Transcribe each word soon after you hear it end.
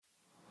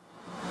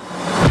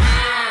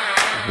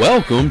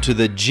Welcome to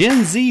the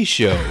Gen Z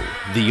Show,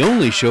 the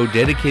only show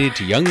dedicated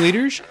to young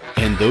leaders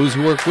and those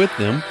who work with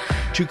them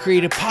to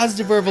create a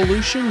positive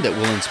revolution that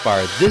will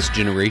inspire this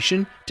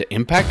generation to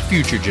impact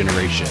future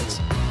generations.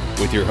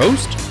 With your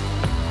host,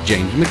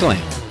 James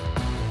McLean.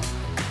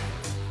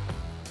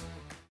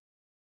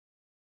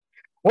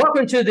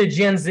 Welcome to the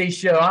Gen Z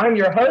Show. I'm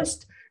your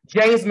host,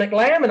 James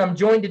McLean, and I'm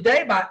joined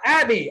today by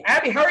Abby.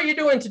 Abby, how are you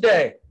doing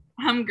today?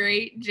 I'm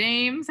great.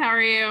 James, how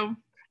are you?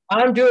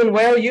 I'm doing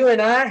well. You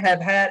and I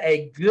have had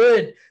a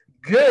good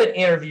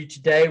interview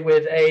today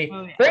with a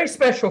very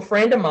special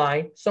friend of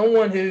mine,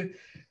 someone who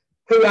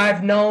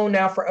I've known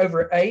now for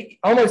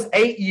almost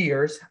 8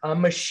 years,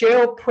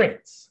 Michelle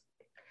Prince.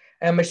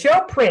 And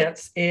Michelle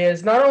Prince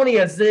is not only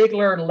a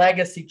Ziglar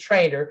legacy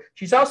trainer,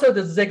 she's also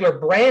the Ziglar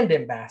brand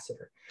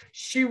ambassador.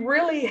 She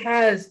really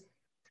has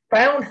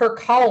found her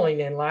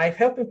calling in life,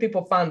 helping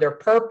people find their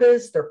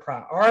purpose, their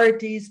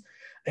priorities,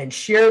 and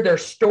share their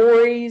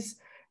stories.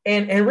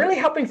 And really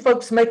helping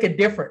folks make a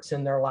difference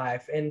in their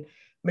life. And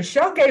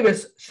Michelle gave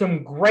us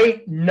some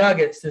great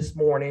nuggets this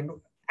morning.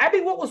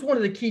 Abby, what was one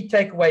of the key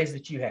takeaways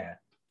that you had?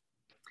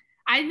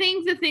 I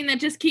think the thing that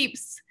just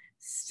keeps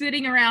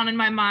sitting around in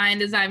my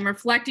mind as I'm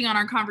reflecting on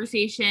our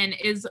conversation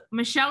is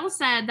Michelle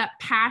said that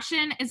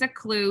passion is a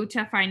clue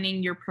to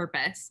finding your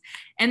purpose.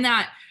 And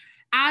that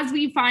as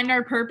we find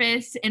our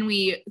purpose and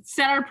we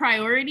set our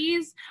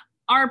priorities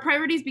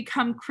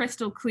become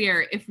crystal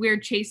clear if we're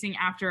chasing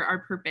after our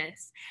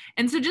purpose.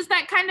 And so just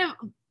that kind of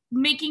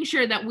making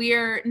sure that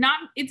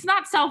it's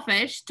not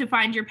selfish to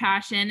find your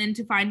passion and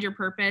to find your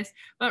purpose,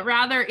 but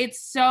rather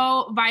it's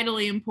so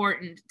vitally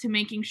important to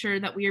making sure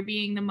that we are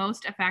being the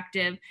most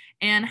effective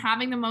and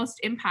having the most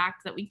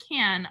impact that we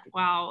can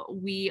while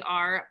we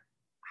are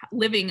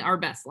living our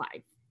best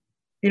life.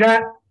 You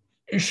know,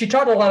 she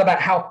talked a lot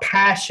about how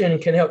passion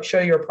can help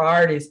show your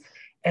priorities.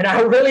 And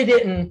I really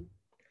didn't.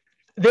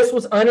 This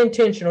was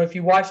unintentional. If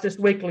you watch this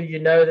weekly, you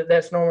know that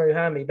that's normally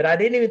behind me. But I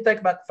didn't even think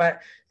about the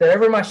fact that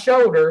over my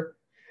shoulder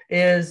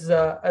is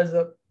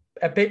a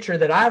picture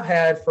that I've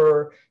had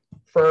for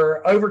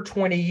over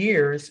 20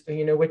 years,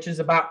 which is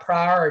about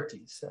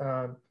priorities.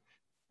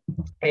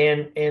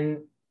 And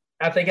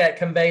I think that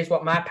conveys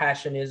what my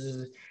passion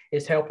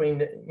is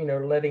helping,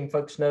 letting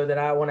folks know that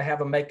I want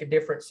to make a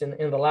difference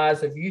in the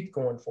lives of youth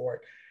going forward.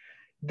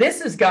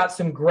 This has got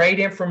some great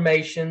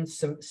information,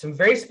 some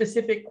very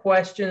specific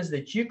questions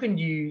that you can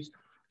use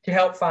to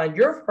help find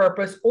your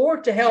purpose or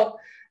to help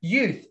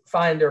youth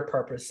find their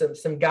purpose.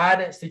 Some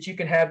guidance that you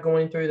can have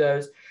going through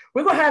those.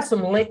 We're going to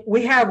have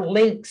we have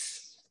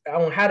links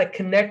on how to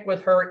connect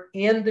with her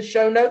in the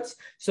show notes.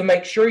 So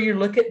make sure you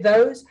look at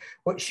those.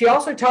 She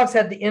also talks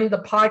at the end of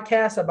the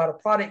podcast about a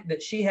product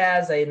that she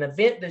has, an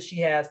event that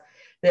she has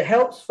that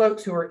helps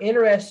folks who are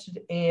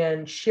interested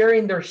in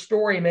sharing their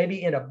story,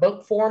 maybe in a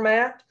book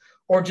format,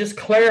 or just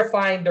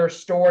clarifying their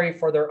story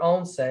for their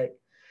own sake.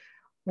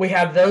 We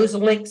have those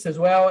links as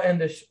well in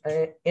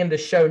the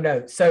show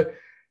notes. So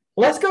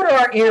let's go to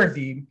our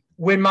interview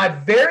with my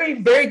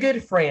very, very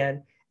good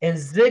friend and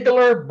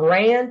Ziglar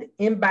brand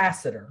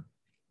ambassador,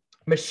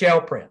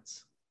 Michelle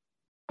Prince.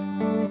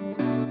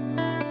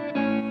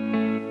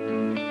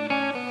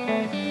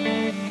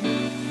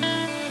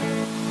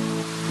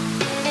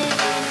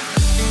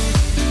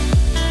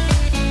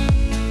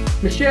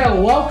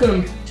 Michelle,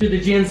 welcome to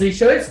the Gen Z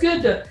Show. It's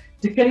good to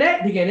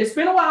connect again. It's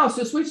been a while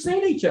since we've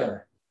seen each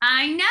other.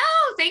 I know.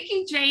 Thank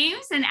you,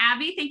 James and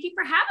Abby. Thank you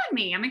for having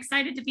me. I'm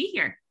excited to be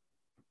here.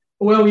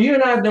 Well, you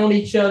and I have known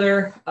each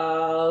other,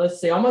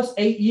 almost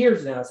 8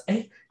 years now.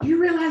 Do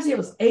you realize it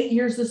was 8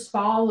 years this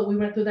fall that we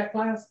went through that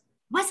class?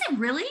 Was it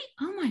really?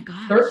 Oh my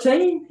gosh.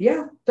 13?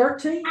 Yeah,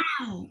 13.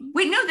 Wow.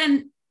 Wait, no,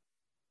 then.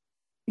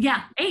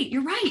 Yeah, 8.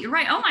 You're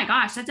right. Oh my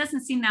gosh, that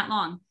doesn't seem that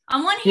long.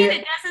 On one hand,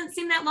 It doesn't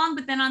seem that long,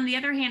 but then on the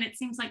other hand, it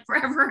seems like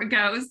forever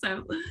ago.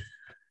 So.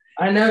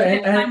 I know,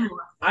 and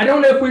I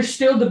don't know if we're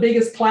still the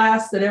biggest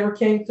class that ever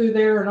came through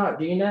there or not.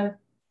 Do you know?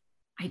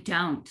 I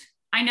don't.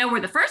 I know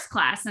we're the first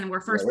class, and we're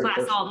first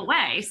class all the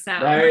way. So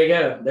there you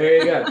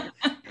go.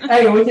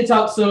 Hey, we can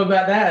talk some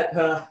about that,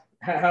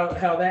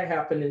 how that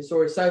happened in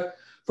story. So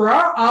for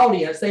our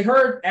audience, they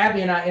heard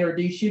Abby and I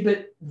introduce you,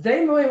 but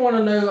they may want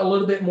to know a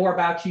little bit more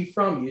about you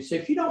from you. So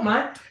if you don't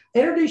mind,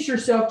 introduce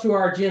yourself to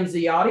our Gen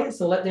Z audience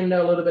and let them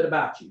know a little bit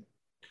about you.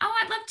 Oh,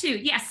 I'd love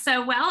to. Yes.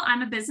 So,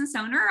 I'm a business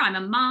owner. I'm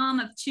a mom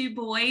of 2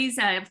 boys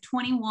of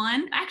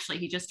 21. Actually,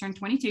 he just turned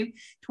 22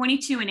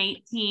 and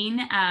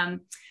 18.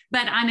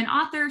 But I'm an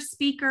author,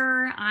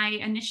 speaker. I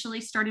initially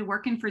started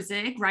working for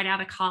Zig right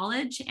out of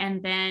college.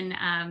 And then,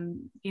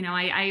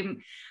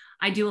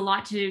 I do a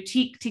lot to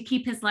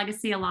keep his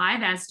legacy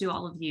alive, as do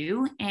all of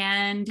you.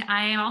 And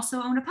I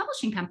also own a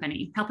publishing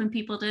company, helping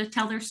people to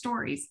tell their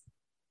stories.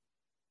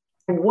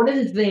 One of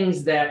the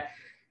things that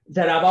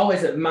I've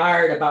always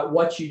admired about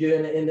what you do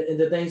and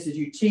the things that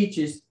you teach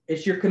is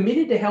you're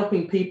committed to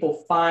helping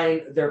people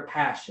find their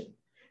passion.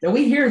 Now,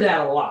 we hear that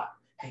a lot.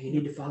 Hey, you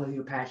need to follow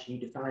your passion. You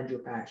need to find your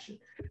passion.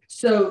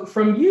 So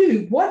from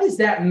you, what does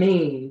that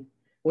mean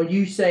when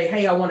you say,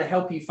 hey, I want to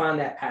help you find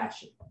that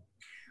passion?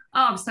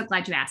 Oh, I'm so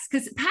glad you asked,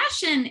 because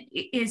passion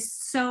is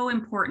so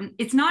important.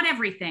 It's not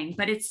everything,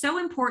 but it's so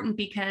important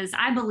because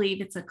I believe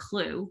it's a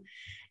clue.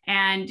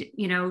 And,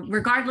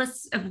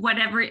 regardless of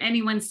whatever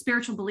anyone's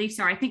spiritual beliefs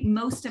are, I think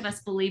most of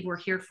us believe we're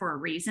here for a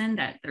reason,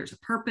 that there's a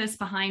purpose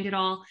behind it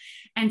all.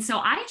 And so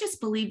I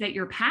just believe that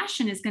your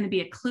passion is going to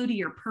be a clue to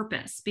your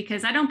purpose,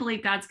 because I don't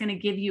believe God's going to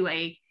give you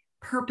a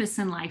purpose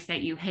in life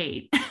that you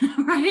hate,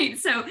 right?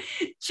 So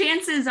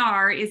chances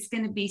are it's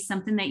going to be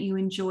something that you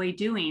enjoy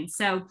doing.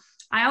 So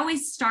I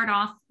always start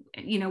off,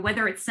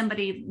 whether it's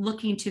somebody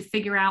looking to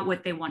figure out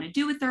what they want to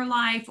do with their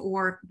life,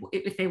 or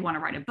if they want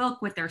to write a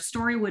book, what their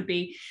story would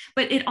be,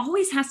 but it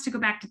always has to go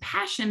back to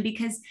passion,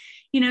 because,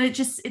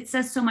 it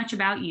says so much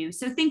about you.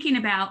 So thinking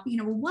about,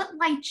 what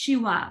lights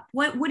you up?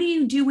 What are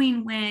you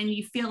doing when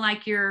you feel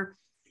like you're,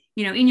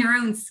 in your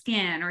own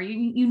skin, or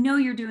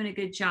you're doing a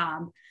good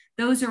job?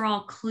 Those are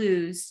all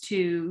clues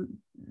to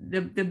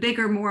the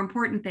bigger, more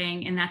important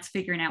thing, and that's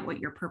figuring out what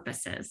your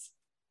purpose is.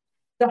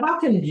 So how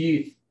can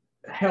youth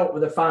help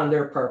to find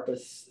their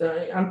purpose?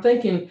 I'm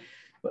thinking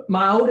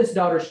my oldest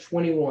daughter's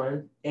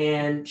 21,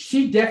 and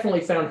she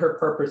definitely found her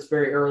purpose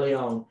very early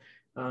on.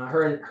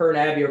 Her and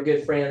Abby are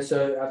good friends,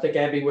 so I think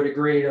Abby would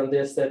agree on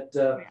this,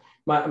 that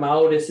my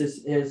oldest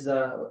is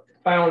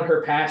found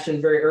her passion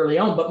very early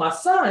on. But my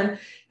son,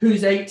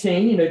 who's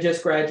 18,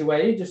 just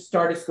graduated, just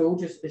started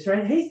school,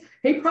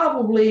 he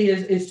probably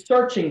is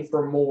searching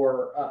for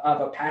more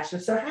of a passion.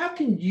 So how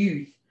can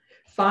youth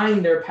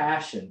find their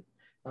passion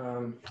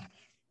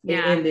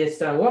in this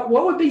time? What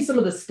would be some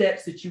of the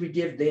steps that you would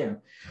give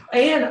them?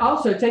 And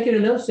also taking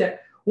another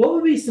step, what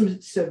would be some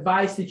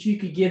advice that you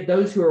could give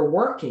those who are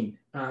working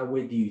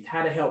with youth,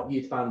 how to help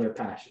youth find their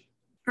passion?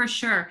 For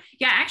sure.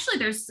 Yeah, actually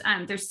there's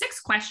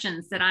 6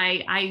 questions that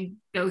I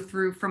go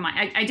through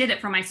I did it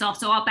for myself.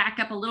 So I'll back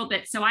up a little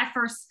bit. So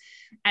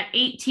at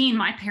 18,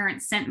 my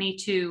parents sent me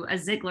to a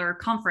Ziegler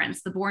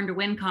conference, the Born to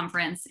Win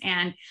conference.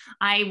 And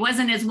I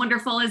wasn't as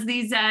wonderful as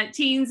these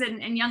teens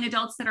and young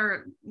adults that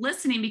are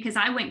listening, because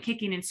I went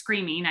kicking and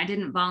screaming. I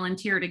didn't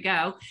volunteer to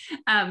go.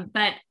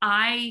 But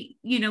I,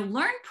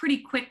 learned pretty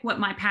quick what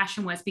my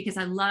passion was, because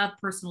I love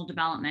personal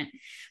development.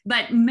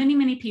 But many,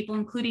 many people,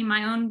 including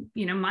my own,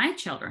 my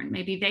children,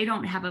 maybe they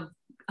don't have a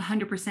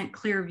 100%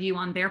 clear view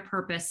on their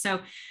purpose. So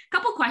a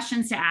couple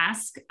questions to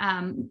ask.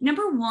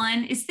 Number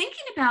one is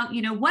thinking about,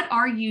 what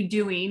are you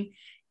doing,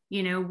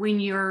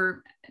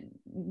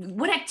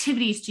 what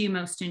activities do you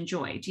most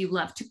enjoy? Do you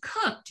love to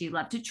cook? Do you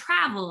love to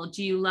travel?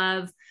 Do you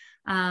love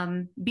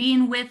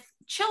being with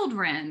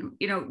children,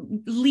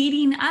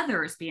 leading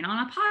others, being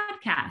on a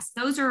podcast?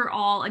 Those are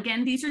all,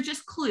 again, these are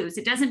just clues.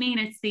 It doesn't mean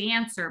it's the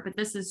answer, but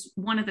this is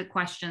one of the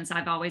questions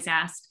I've always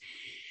asked.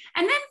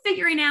 And then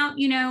figuring out,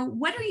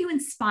 what are you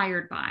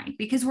inspired by?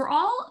 Because we're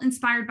all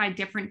inspired by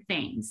different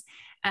things.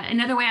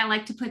 Another way I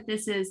like to put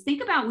this is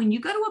think about when you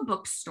go to a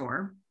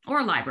bookstore or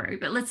a library,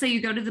 but let's say you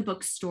go to the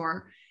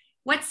bookstore,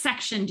 what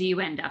section do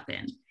you end up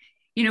in?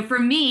 For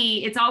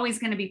me, it's always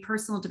going to be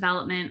personal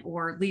development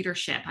or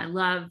leadership. I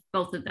love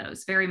both of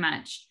those very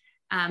much.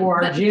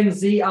 For our Gen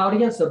Z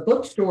audience, a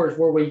bookstore is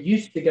where we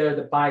used to go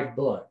to buy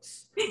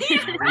books. You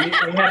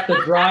have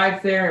to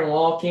drive there and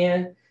walk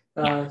in.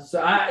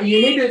 So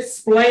you need to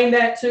explain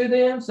that to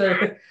them. So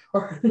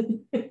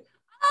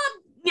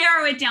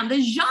narrow it down.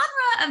 The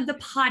genre of the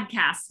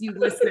podcast you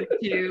listen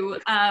to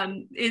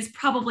is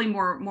probably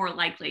more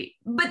likely.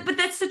 But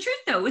that's the truth,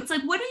 though. It's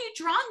like, what are you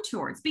drawn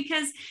towards?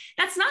 Because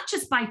that's not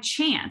just by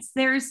chance.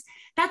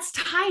 That's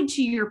tied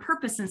to your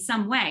purpose in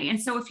some way.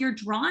 And so if you're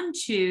drawn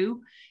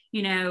to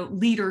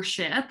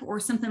leadership or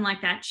something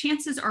like that,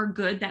 chances are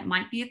good that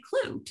might be a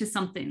clue to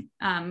something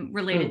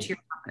related to your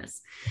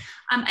purpose.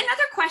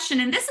 Another question,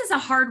 and this is a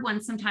hard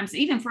one sometimes,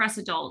 even for us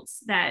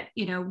adults, that,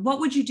 what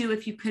would you do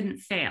if you couldn't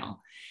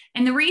fail?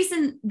 And the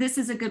reason this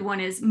is a good one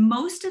is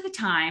most of the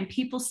time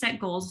people set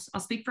goals. I'll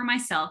speak for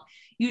myself.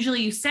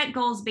 Usually you set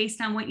goals based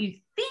on what you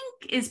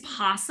think is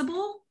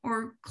possible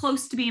or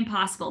close to being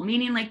possible,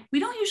 meaning like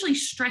we don't usually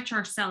stretch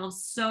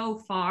ourselves so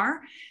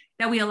far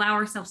that we allow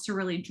ourselves to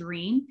really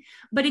dream.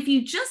 But if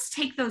you just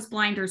take those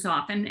blinders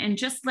off and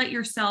just let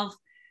yourself,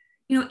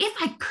 if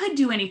I could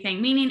do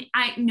anything, meaning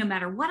no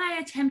matter what I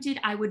attempted,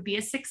 I would be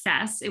a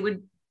success. It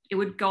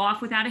would go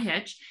off without a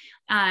hitch.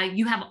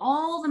 You have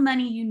all the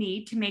money you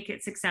need to make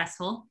it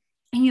successful,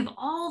 and you have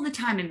all the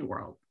time in the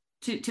world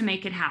to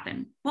make it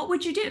happen. What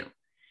would you do?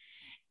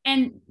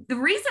 And the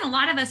reason a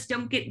lot of us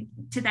don't get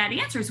to that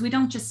answer is we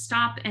don't just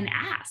stop and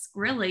ask,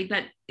 really.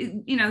 But,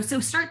 so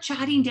start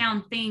jotting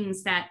down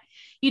things that,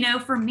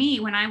 for me,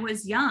 when I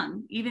was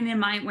young, even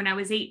when I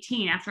was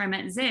 18, after I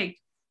met Zig,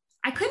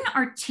 I couldn't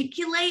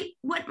articulate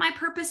what my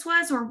purpose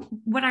was or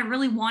what I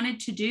really wanted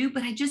to do,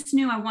 but I just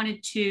knew I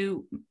wanted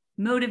to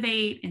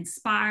motivate,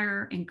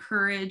 inspire,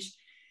 encourage.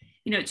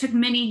 It took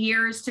many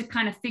years to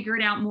kind of figure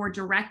it out more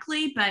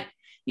directly, but,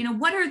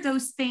 what are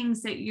those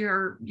things that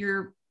you're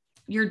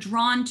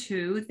drawn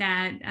to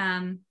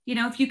that,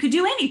 if you could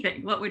do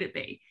anything, what would it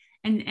be?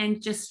 And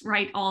just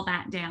write all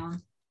that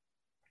down.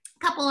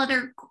 A couple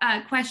other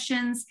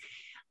questions.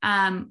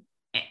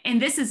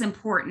 and this is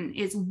important,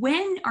 is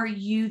when are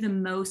you the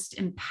most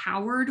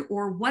empowered,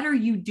 or what are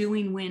you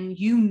doing when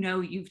you know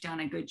you've done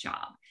a good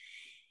job?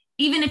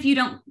 Even if you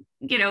don't,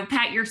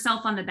 pat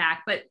yourself on the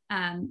back, but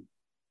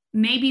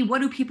maybe what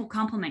do people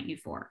compliment you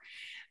for?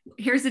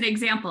 Here's an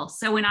example.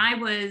 So when I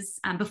was,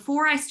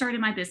 before I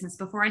started my business,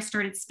 before I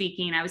started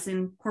speaking, I was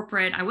in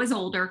corporate, I was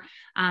older,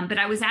 but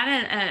I was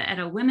at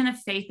a Women of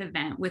Faith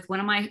event with one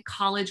of my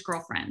college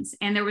girlfriends.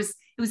 And it was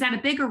at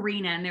a big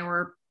arena, and there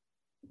were,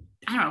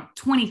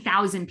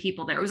 20,000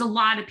 people there. It was a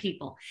lot of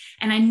people.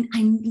 And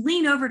I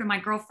lean over to my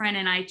girlfriend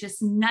and I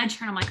just nudge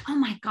her. And I'm like, oh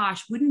my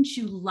gosh, wouldn't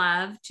you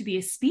love to be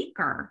a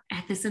speaker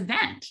at this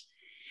event?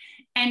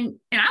 And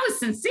I was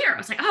sincere. I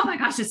was like, oh my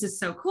gosh, this is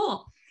so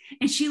cool.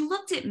 And she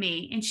looked at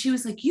me and she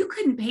was like, you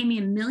couldn't pay me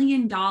 $1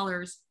 million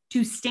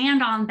to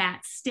stand on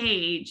that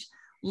stage,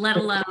 let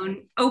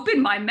alone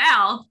open my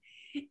mouth.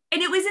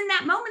 And it was in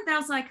that moment that I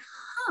was like,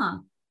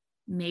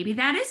 maybe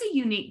that is a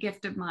unique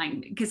gift of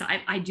mine, because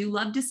I do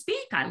love to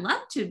speak. I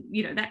love to,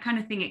 that kind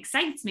of thing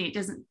excites me. It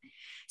doesn't.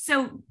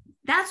 So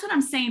that's what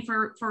I'm saying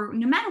for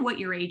no matter what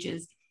your age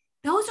is,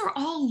 those are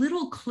all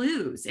little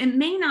clues. It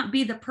may not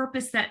be the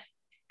purpose that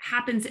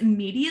happens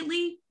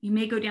immediately. You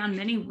may go down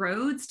many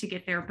roads to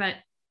get there, but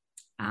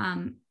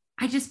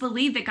I just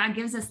believe that God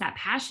gives us that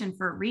passion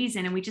for a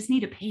reason, and we just need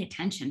to pay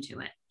attention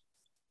to it.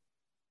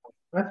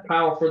 That's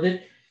powerful.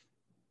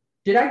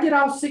 Did I get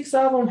all 6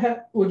 of them?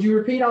 Would you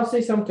repeat all 6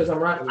 of them? Because I'm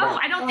writing them down.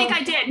 I don't think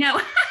I did. No,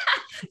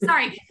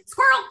 sorry,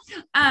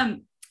 squirrel.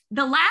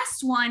 The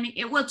last one,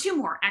 2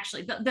 more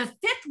actually. The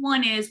fifth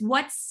one is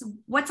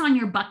what's on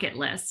your bucket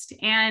list.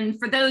 And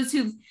for those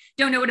who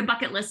don't know what a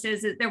bucket list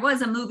is, there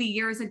was a movie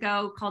years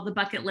ago called The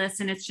Bucket List.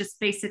 And it's just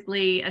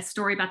basically a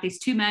story about these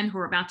 2 men who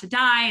are about to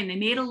die. And they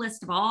made a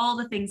list of all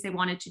the things they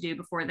wanted to do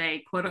before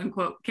they, quote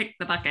unquote, kicked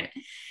the bucket.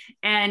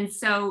 And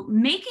so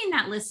making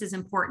that list is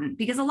important,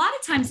 because a lot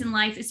of times in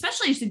life,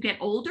 especially as you get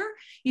older,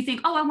 you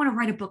think, I want to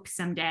write a book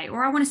someday,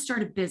 or I want to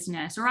start a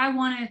business, or I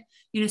want to,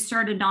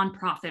 start a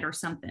nonprofit or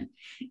something.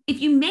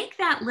 If you make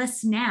that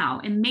list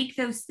now and make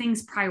those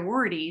things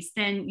priorities,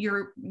 then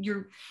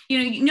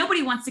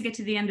nobody wants to get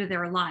to the end of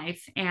their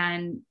life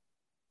and,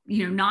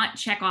 not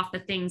check off the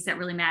things that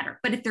really matter.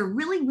 But if they're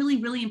really,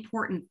 really, really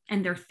important,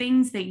 and they're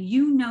things that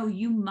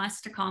you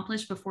must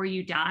accomplish before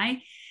you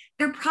die,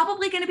 they're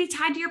probably going to be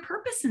tied to your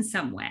purpose in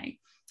some way.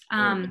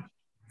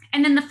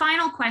 And then the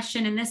final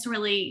question, and this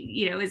really,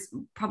 is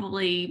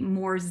probably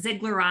more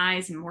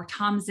Ziglarized and more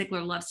Tom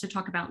Ziglar loves to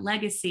talk about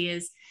legacy,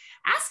 is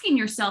asking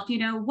yourself,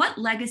 what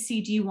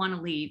legacy do you want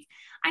to leave?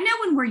 I know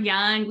when we're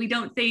young, we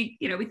don't think,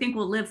 we think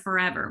we'll live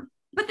forever.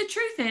 But the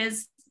truth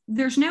is,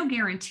 there's no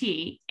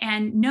guarantee.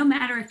 And no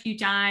matter if you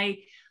die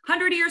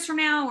 100 years from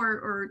now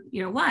or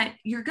you're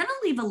going to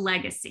leave a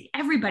legacy.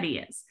 Everybody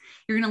is.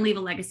 You're going to leave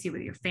a legacy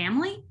with your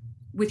family,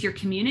 with your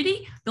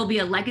community. There'll be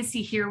a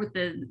legacy here with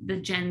the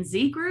Gen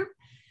Z group.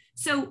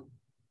 So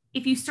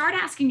if you start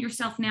asking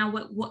yourself now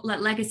what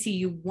legacy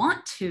you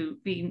want to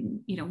be,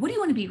 what do you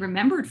want to be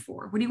remembered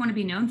for? What do you want to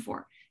be known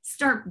for?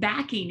 Start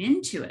backing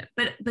into it.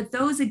 But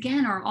those,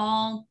 again, are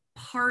all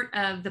part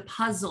of the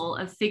puzzle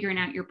of figuring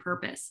out your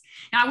purpose.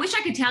 Now, I wish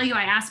I could tell you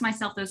I asked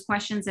myself those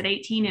questions at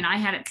 18 and I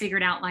had it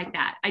figured out like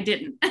that. I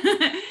didn't.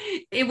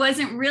 It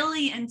wasn't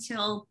really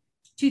until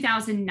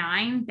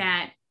 2009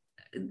 that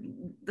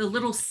the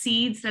little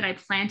seeds that I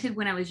planted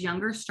when I was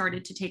younger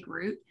started to take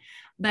root.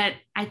 But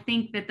I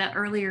think that the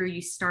earlier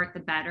you start,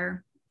 the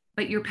better.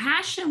 But your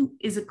passion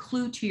is a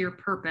clue to your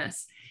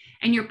purpose.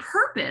 And your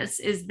purpose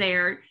is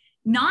there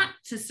not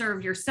to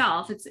serve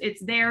yourself.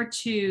 It's there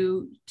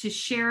to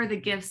share the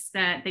gifts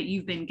that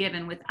you've been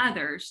given with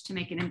others to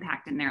make an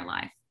impact in their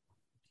life.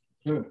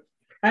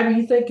 How do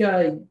you think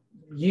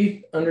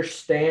you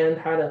understand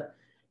how to,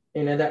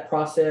 that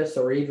process,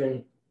 or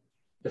even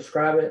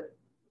describe it?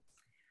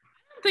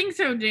 I don't think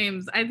so,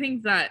 James. I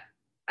think that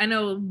I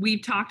know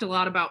we've talked a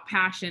lot about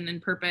passion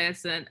and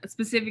purpose, and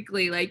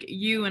specifically like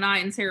you and I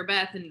and Sarah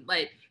Beth, and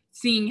like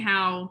seeing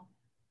how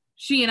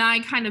she and I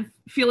kind of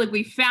feel like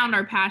we found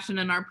our passion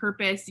and our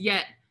purpose,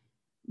 yet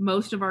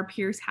most of our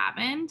peers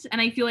haven't.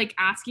 And I feel like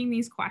asking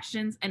these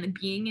questions and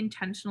being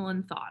intentional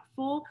and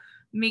thoughtful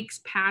makes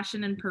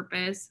passion and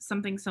purpose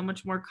something so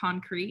much more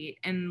concrete,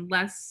 and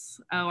less,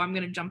 I'm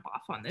going to jump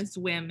off on this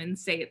whim and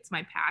say it's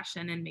my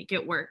passion and make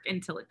it work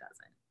until it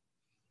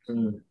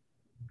doesn't.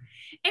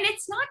 And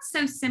it's not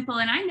so simple.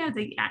 And I know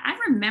that I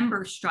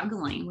remember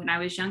struggling when I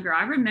was younger.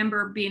 I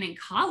remember being in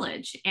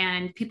college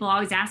and people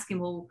always asking,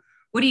 well,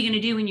 what are you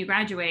going to do when you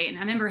graduate? And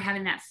I remember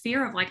having that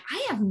fear of like,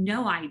 I have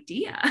no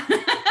idea.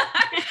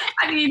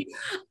 I mean,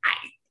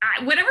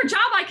 whatever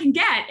job I can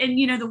get. And,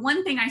 the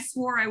one thing I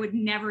swore I would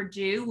never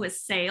do was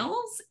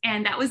sales.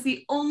 And that was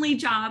the only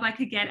job I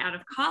could get out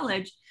of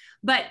college.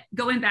 But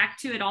going back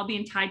to it all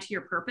being tied to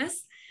your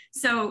purpose.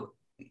 So,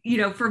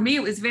 for me,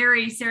 it was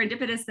very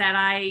serendipitous that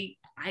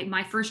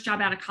my first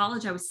job out of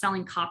college, I was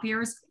selling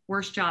copiers,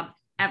 worst job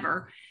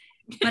ever.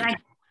 But I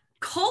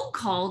cold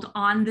called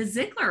on the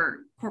Ziglar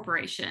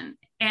Corporation.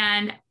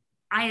 And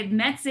I had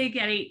met Zig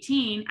at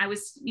 18. I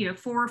was,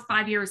 4 or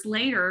 5 years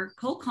later,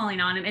 cold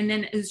calling on him. And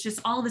then it was just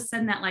all of a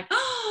sudden that like,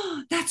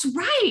 oh, that's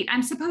right.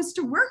 I'm supposed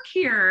to work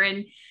here.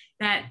 And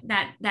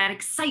that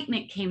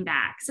excitement came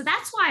back. So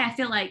that's why I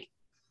feel like,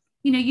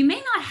 you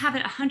may not have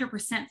it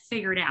 100%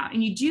 figured out,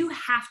 and you do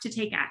have to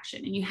take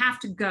action and you have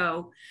to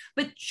go,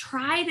 but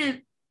try to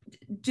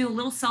do a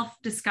little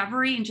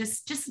self-discovery and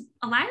just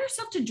allow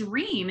yourself to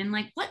dream and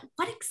like,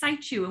 what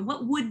excites you and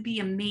what would be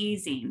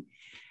amazing,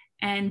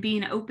 and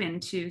being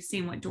open to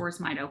seeing what doors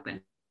might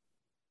open.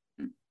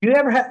 Do you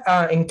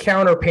ever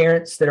encounter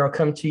parents that will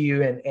come to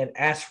you and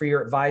ask for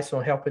your advice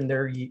on helping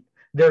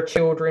their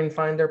children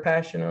find their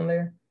passion on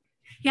there?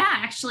 Yeah,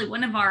 actually,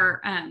 one of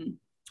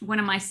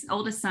my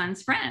oldest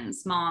son's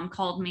friends' mom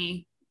called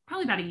me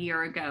probably about a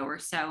year ago or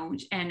so,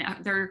 and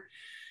their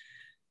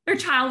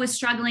child was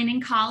struggling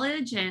in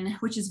college, and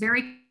which is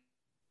very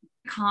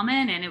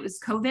common, and it was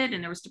COVID,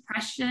 and there was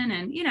depression,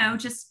 and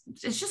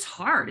it's just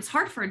hard. It's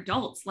hard for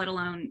adults, let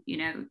alone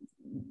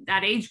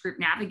that age group,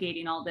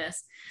 navigating all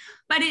this.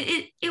 But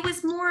it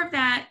was more of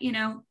that,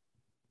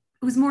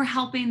 it was more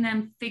helping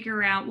them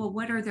figure out, well,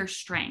 what are their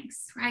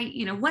strengths, right?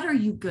 What are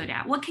you good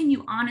at? What can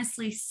you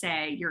honestly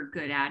say you're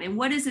good at? And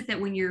what is it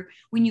that when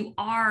you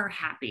are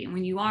happy and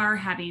when you are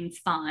having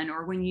fun,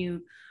 or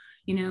when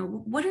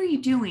what are you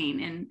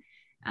doing?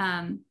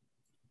 And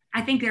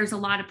I think there's a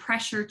lot of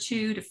pressure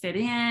to fit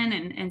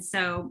in. And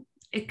so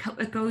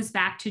it goes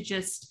back to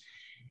just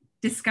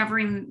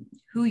discovering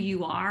who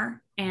you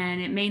are.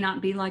 And it may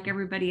not be like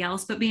everybody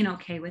else, but being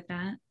okay with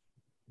that.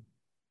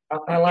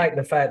 I like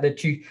the fact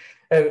that you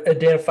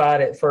identified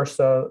it first,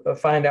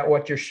 find out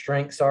what your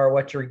strengths are,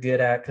 what you're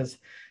good at, because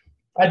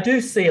I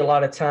do see a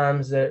lot of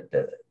times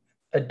that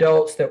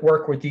adults that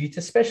work with youth,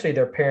 especially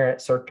their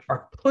parents,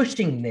 are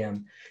pushing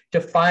them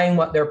to find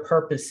what their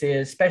purpose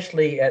is,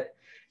 especially at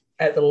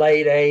the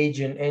late age.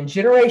 And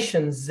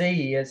Generation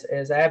Z,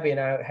 as Abby and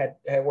I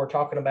were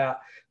talking about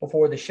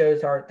before the show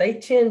started, they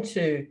tend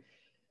to,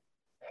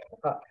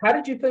 how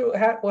did you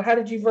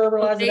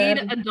verbalize it,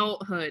 Abby? Delayed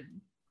adulthood.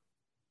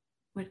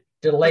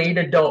 Delayed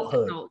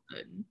adulthood.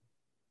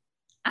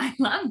 I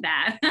love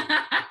that.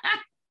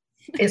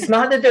 It's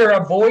not that they're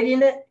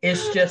avoiding it.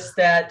 It's just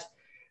that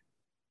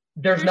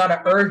there's not an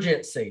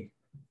urgency.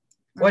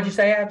 What'd you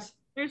say, Abs?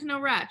 There's no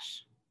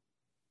rush.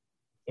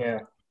 Yeah.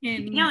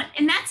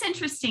 And that's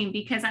interesting,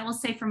 because I will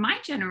say for my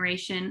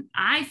generation,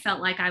 I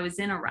felt like I was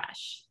in a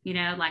rush.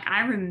 Like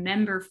I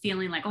remember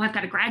feeling like, oh, I've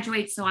got to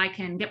graduate so I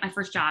can get my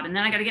first job. And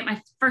then I got to get my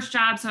first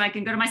job so I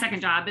can go to my second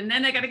job. And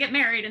then I got to get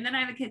married. And then I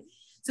have a kid.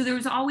 So there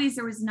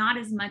was not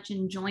as much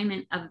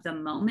enjoyment of the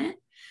moment.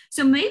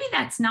 So maybe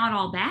that's not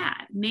all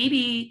bad.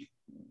 Maybe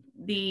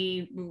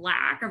the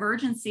lack of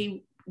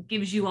urgency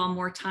gives you all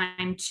more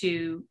time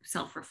to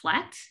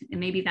self-reflect.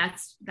 And maybe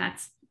that's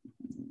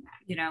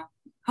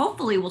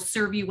hopefully will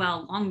serve you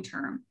well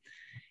long-term,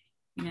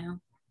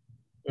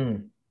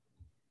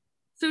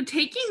 So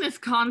taking this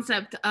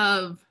concept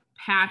of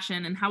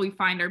passion and how we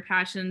find our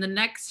passion, the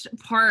next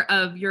part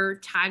of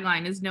your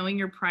tagline is knowing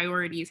your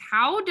priorities.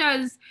 How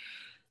does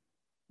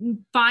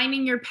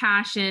finding your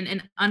passion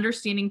and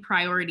understanding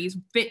priorities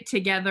fit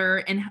together,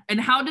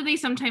 and how do they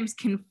sometimes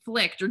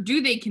conflict, or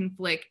do they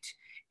conflict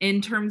in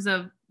terms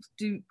of,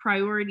 do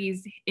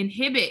priorities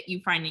inhibit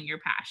you finding your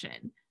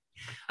passion?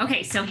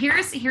 Okay, so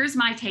here's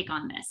my take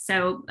on this.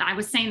 So I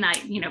was saying that,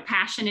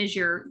 passion is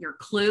your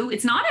clue.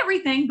 It's not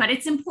everything, but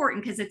it's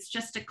important because it's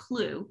just a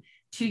clue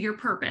to your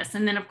purpose.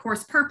 And then of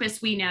course,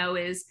 purpose, we know,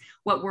 is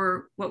what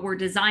we're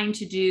designed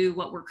to do,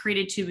 what we're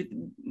created to.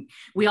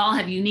 We all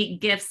have unique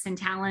gifts and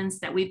talents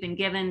that we've been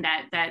given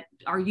that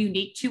are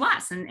unique to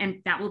us,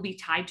 and that will be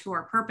tied to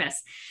our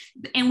purpose.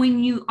 And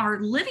when you are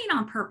living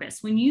on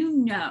purpose, when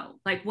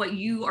like what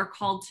you are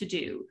called to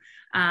do,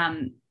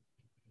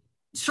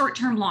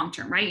 short-term,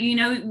 long-term, right? You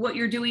know what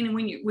you're doing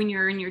when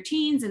you're in your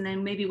teens, and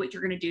then maybe what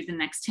you're going to do the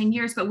next 10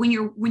 years. But when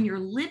you're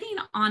living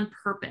on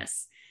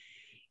purpose,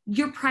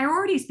 your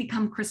priorities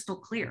become crystal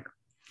clear.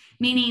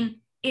 Meaning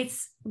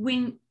it's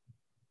when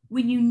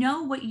you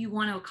know what you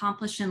want to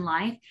accomplish in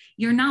life,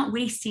 you're not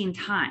wasting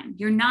time.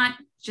 You're not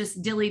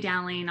just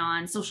dilly-dallying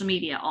on social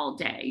media all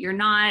day. You're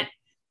not,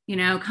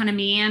 kind of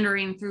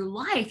meandering through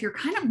life. You're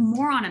kind of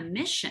more on a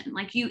mission,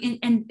 like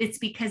and it's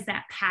because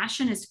that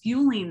passion is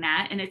fueling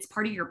that, and it's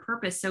part of your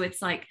purpose. So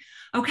it's like,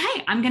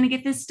 okay, I'm going to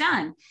get this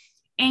done.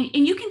 And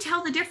you can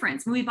tell the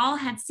difference. We've all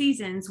had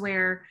seasons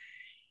where,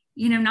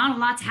 not a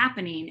lot's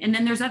happening. And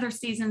then there's other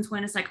seasons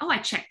when it's like, oh, I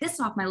checked this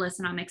off my list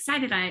and I'm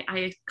excited.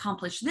 I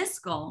accomplished this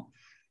goal.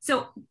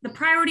 So the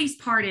priorities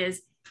part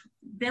is,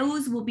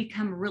 those will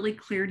become really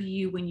clear to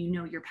you when you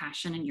know your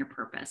passion and your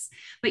purpose.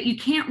 But you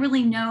can't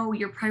really know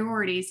your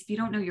priorities if you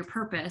don't know your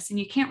purpose. And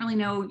you can't really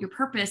know your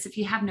purpose if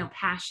you have no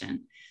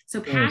passion. So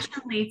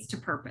passion leads to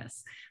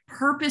purpose.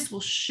 Purpose will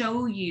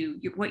show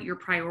you what your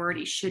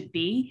priorities should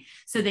be,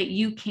 so that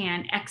you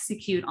can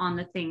execute on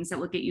the things that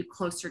will get you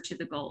closer to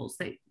the goals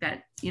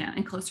that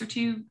and closer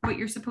to what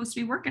you're supposed to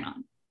be working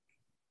on.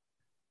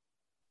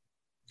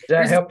 Does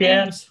that help you,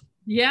 Abs?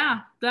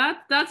 Yeah,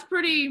 that's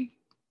pretty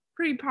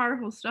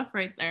powerful stuff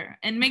right there,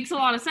 and makes a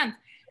lot of sense.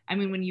 I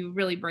mean, when you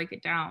really break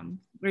it down,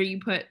 where you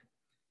put,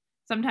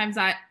 sometimes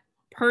I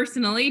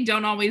personally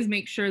don't always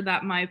make sure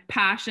that my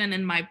passion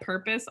and my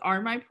purpose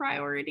are my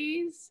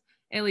priorities,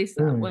 at least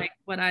like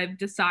what I've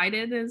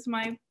decided is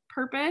my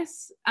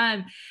purpose.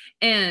 And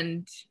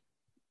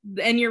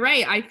you're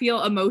right. I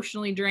feel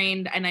emotionally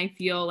drained, and I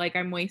feel like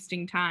I'm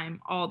wasting time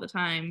all the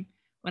time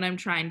when I'm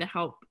trying to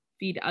help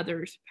feed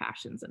others'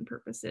 passions and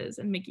purposes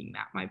and making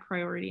that my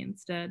priority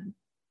instead.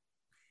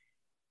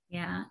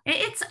 Yeah,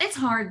 it's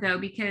hard though,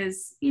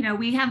 because, you know,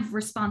 we have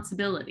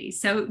responsibilities.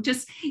 So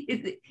just,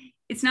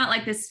 it's not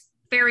like this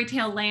fairy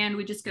tale land.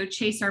 We just go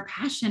chase our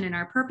passion and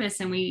our purpose.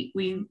 And we,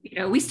 you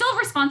know, we still have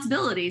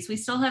responsibilities. We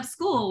still have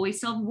school. We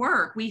still have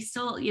work. We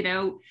still, you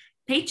know,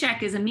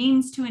 paycheck is a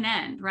means to an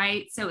end,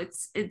 right? So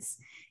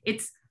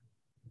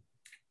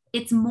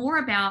it's more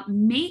about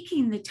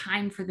making the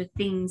time for the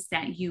things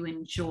that you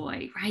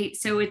enjoy, right?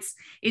 So it's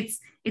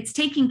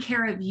taking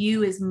care of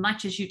you as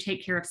much as you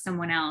take care of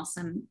someone else.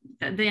 And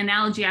the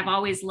analogy I've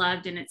always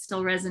loved, and it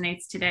still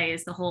resonates today,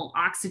 is the whole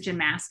oxygen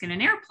mask in an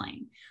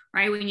airplane,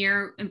 right? When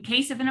you're in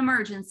case of an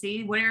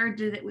emergency, where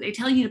do they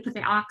tell you to put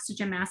the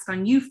oxygen mask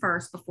on you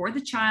first, before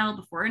the child,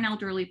 before an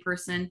elderly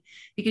person,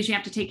 because you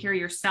have to take care of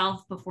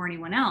yourself before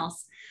anyone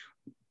else.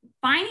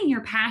 Finding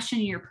your passion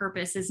and your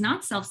purpose is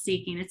not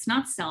self-seeking. It's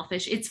not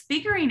selfish. It's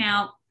figuring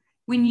out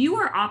when you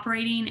are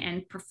operating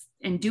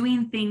and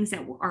doing things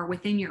that are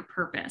within your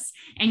purpose,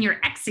 and you're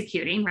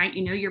executing, right?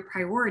 You know, your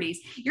priorities,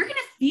 you're going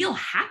to feel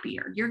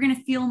happier. You're going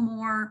to feel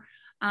more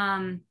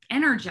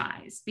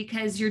energized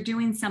because you're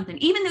doing something,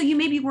 even though you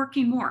may be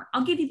working more.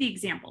 I'll give you the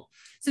example.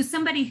 So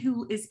somebody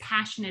who is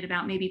passionate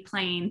about maybe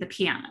playing the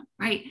piano,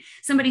 right?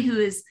 Somebody who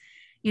is,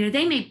 you know,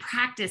 they may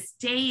practice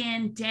day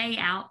in, day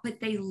out, but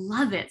they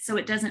love it. So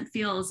it doesn't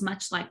feel as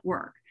much like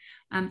work.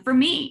 For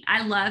me,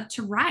 I love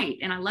to write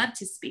and I love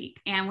to speak.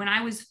 And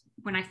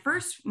my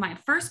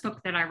first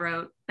book that I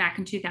wrote back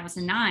in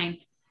 2009,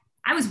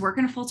 I was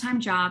working a full-time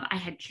job. I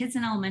had kids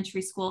in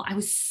elementary school. I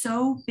was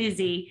so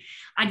busy.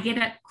 I'd get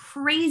up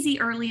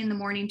crazy early in the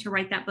morning to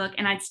write that book,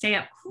 and I'd stay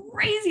up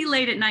crazy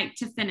late at night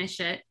to finish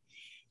it.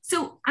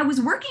 So I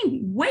was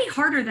working way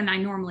harder than I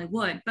normally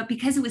would, but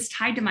because it was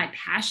tied to my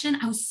passion,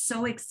 I was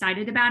so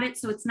excited about it.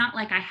 So it's not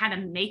like I had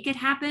to make it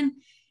happen.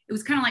 It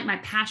was kind of like my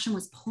passion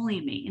was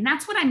pulling me. And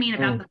that's what I mean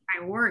about the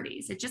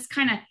priorities. It just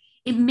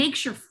it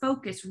makes your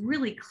focus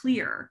really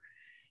clear.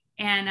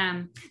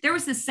 And there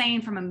was this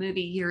saying from a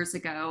movie years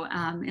ago,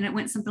 and it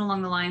went something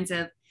along the lines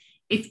of,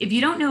 if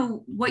you don't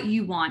know what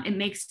you want, it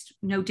makes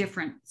no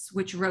difference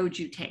which road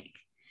you take.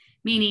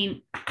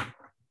 Meaning,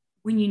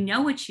 when you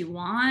know what you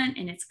want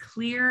and it's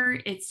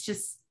clear,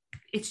 just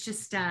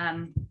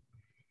don't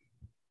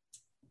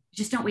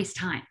waste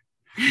time.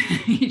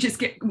 You just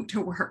get to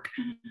work.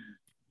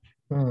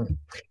 You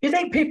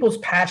think people's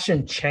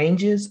passion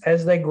changes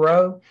as they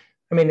grow?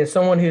 I mean, as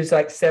someone who's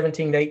like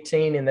 17,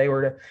 18, and they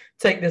were to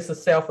take this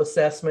as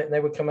self-assessment, and they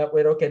would come up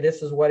with, okay,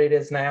 this is what it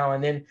is now.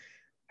 And then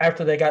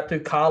after they got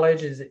through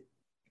college,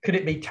 could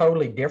it be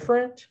totally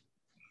different?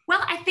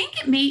 Well, I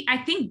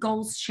think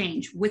goals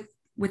change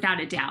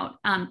without a doubt.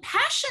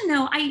 Passion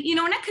though, and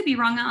I could be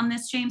wrong on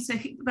this, James,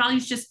 but I'll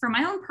use just for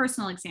my own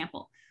personal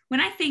example. When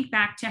I think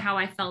back to how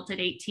I felt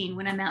at 18,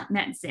 when I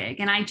met Zig,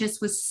 and I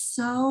just was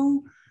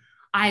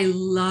I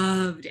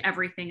loved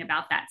everything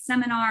about that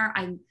seminar.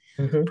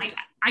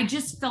 I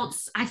just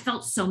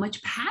felt so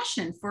much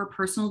passion for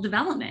personal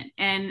development,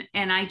 and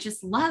I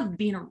just loved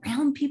being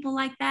around people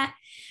like that.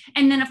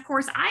 And then of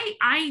course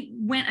I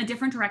went a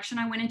different direction.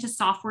 I went into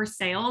software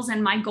sales,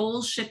 and my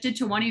goals shifted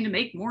to wanting to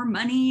make more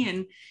money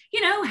and,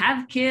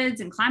 have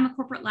kids and climb a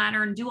corporate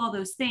ladder and do all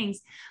those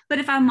things. But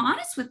if I'm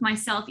honest with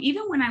myself,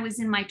 even when I was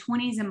in my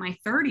 20s and my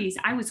 30s,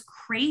 I was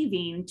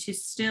craving to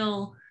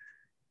still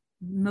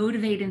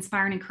motivate,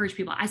 inspire, and encourage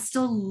people. I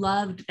still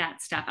loved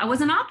that stuff. I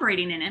wasn't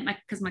operating in it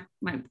because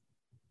my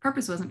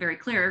purpose wasn't very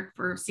clear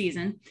for a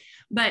season,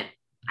 but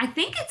I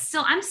think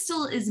I'm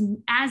still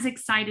as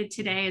excited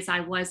today as I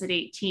was at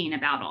 18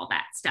 about all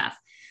that stuff.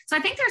 So I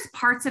think there's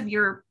parts of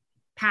your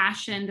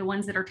passion, the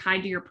ones that are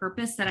tied to your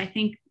purpose, that I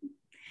think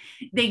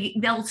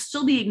they'll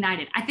still be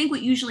ignited. I think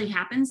what usually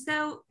happens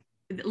though,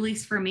 at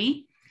least for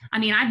me, I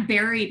mean, I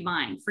buried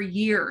mine for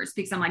years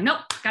because I'm like,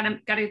 nope,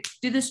 gotta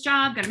do this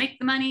job, gotta make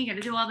the money,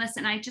 gotta do all this.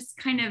 And I just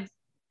kind of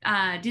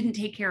didn't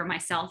take care of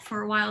myself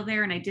for a while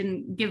there. And I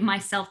didn't give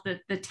myself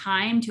the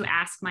time to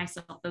ask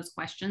myself those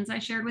questions I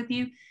shared with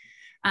you.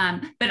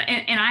 But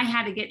I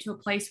had to get to a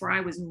place where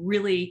I was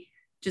really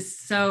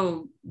just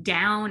so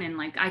down and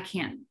like, I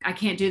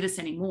can't do this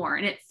anymore.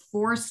 And it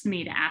forced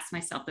me to ask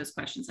myself those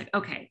questions like,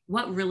 okay,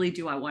 what really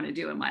do I want to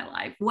do in my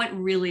life? What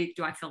really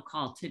do I feel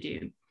called to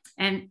do?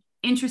 And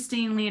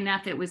interestingly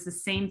enough, it was the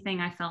same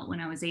thing I felt when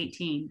I was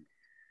 18.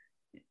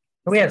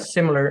 We had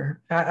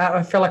similar,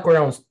 I feel like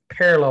we're on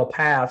parallel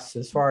paths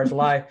as far as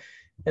life,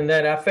 and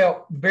that I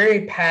felt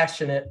very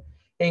passionate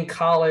in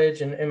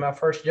college, and my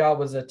first job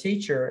was a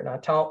teacher, and I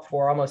taught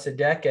for almost a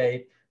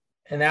decade,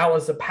 and that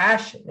was a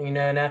passion,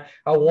 and I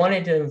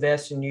wanted to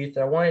invest in youth.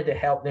 I wanted to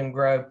help them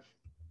grow.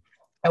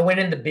 I went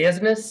into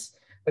business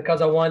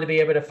because I wanted to be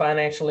able to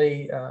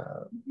financially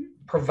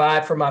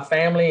provide for my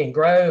family and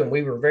grow. And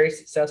we were very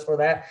successful at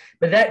that.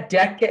 But that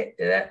decade,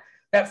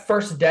 that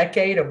first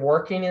decade of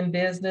working in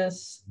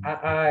business,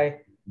 I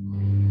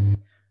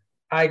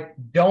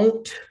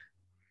don't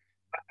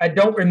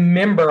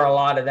remember a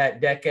lot of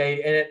that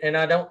decade. And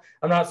I'm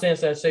not saying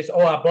so,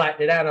 oh, I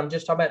blacked it out. I'm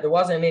just talking about there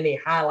wasn't any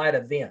highlight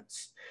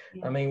events.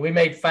 I mean, we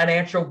made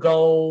financial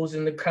goals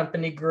and the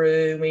company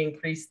grew, we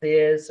increased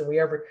this and we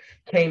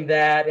overcame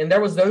that. And there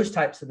was those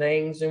types of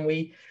things. And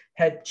we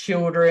had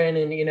children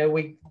and,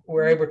 we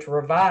were able to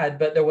provide,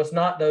 but there was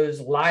not those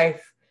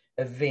life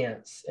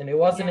events. And it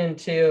wasn't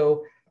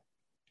until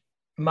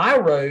my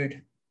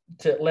road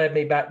that led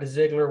me back to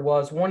Ziegler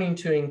was wanting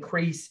to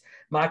increase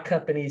my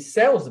company's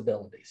sales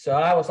ability. So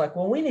I was like,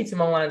 well, we need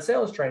some online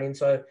sales training.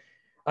 So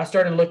I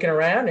started looking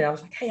around and I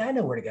was like, hey, I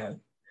know where to go.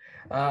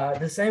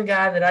 The same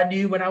guy that I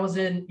knew when I was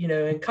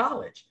in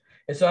college.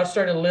 And so I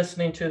started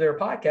listening to their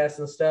podcasts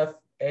and stuff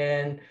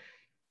and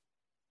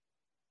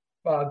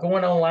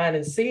going online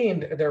and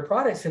seeing their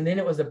products. And then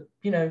it was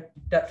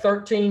that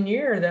 13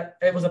 year that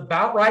it was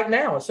about right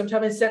now,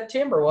 sometime in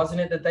September,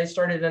 wasn't it, that they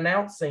started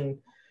announcing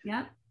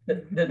that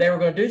they were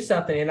going to do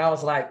something. And I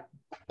was like,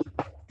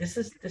 this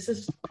is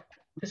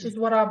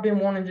what I've been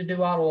wanting to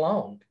do all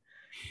along.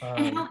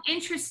 And how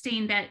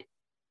interesting that,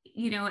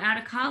 out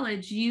of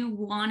college, you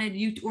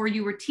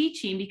were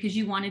teaching because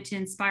you wanted to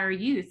inspire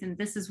youth. And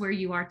this is where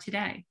you are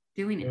today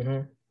doing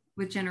it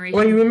with Generation.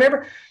 Well, you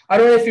remember, I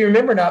don't know if you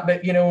remember or not,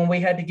 but, when we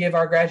had to give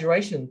our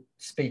graduation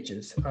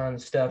speeches on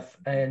stuff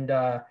and,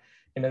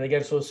 they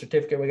gave us a little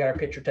certificate. We got our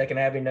picture taken.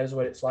 Abby knows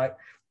what it's like.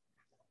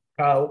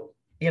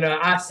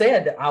 I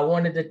said I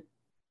wanted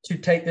to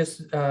take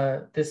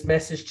this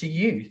message to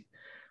youth.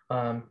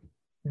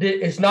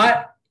 This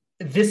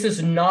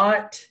is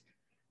not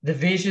the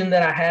vision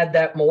that I had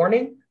that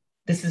morning.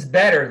 This is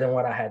better than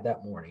what I had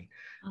that morning.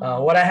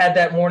 What I had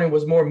that morning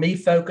was more me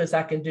focused.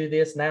 I can do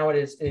this. Now it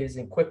is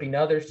equipping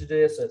others to do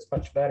this. So it's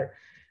much better.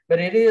 But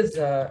it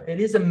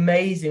is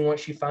amazing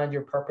once you find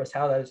your purpose,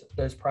 how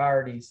those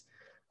priorities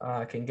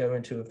can go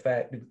into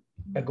effect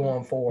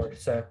going forward.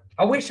 So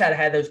I wish I'd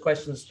had those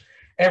questions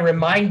and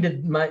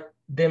reminded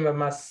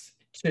them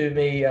to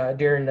me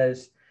during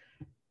those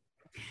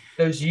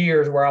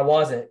years where I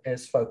wasn't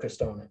as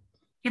focused on it.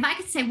 If I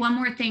could say one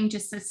more thing,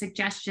 just a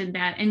suggestion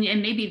that, and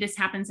maybe this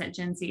happens at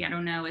Gen Z, I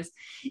don't know,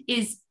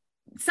 is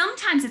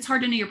sometimes it's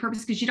hard to know your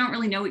purpose because you don't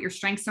really know what your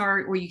strengths are,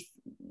 or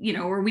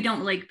or we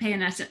don't like pay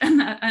enough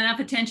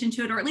attention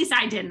to it, or at least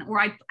I didn't, or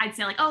I'd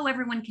say like, oh,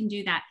 everyone can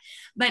do that.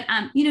 But,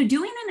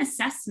 doing an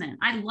assessment,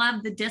 I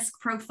love the DISC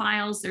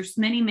profiles. There's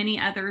many, many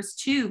others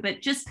too,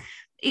 but just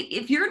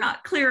if you're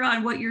not clear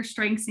on what your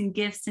strengths and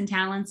gifts and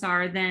talents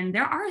are, then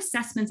there are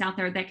assessments out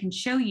there that can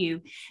show you.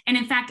 And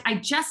in fact, I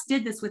just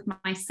did this with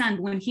my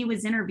son when he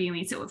was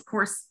interviewing. So of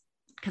course,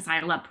 because I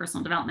love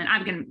personal development,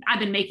 I've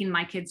been making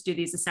my kids do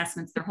these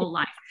assessments their whole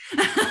life.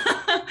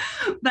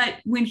 But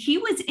when he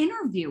was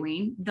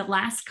interviewing the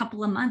last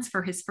couple of months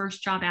for his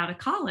first job out of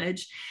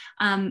college,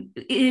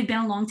 it had been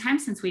a long time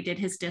since we did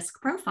his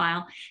DISC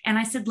profile. And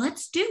I said,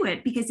 let's do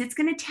it because it's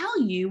going to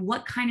tell you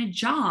what kind of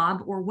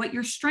job or what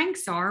your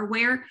strengths are,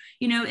 where,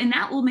 and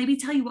that will maybe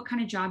tell you what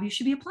kind of job you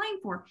should be applying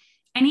for.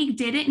 And he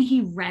did it and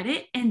he read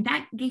it. And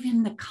that gave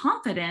him the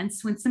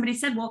confidence when somebody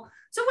said, well,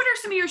 so what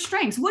are some of your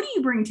strengths? What do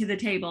you bring to the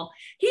table?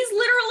 He's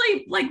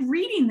literally like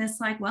reading this,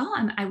 like, well,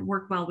 I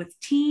work well with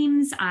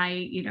teams.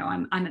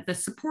 I'm the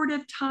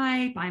supportive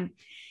type.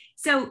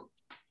 So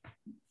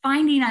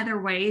finding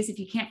other ways, if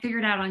you can't figure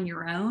it out on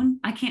your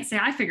own, I can't say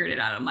I figured it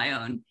out on my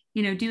own,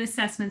 do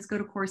assessments, go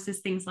to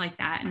courses, things like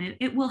that. And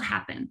it will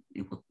happen.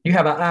 You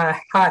have a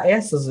high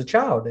S as a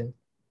child then.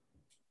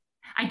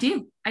 I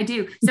do.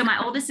 So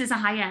my oldest is a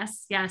high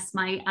S. Yes.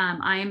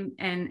 And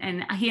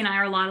he and I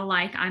are a lot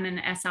alike. I'm an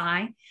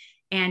SI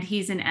and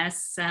he's an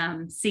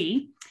SC.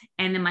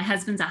 And then my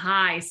husband's a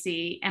high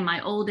C and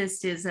my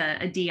oldest is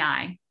a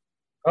DI.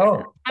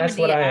 Oh, that's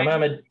what I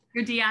am.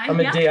 You're DI? I'm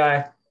a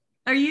DI.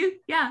 Are you?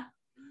 Yeah.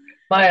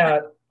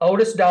 My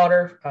oldest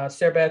daughter,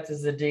 Sarah Beth,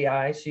 is a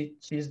DI.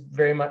 She's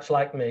very much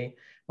like me.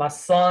 My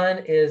son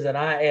is an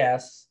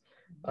IS.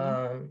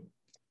 The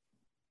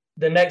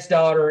next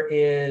daughter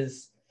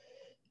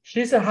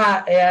she's a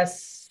high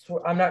S.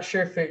 I'm not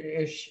sure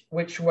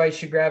which way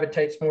she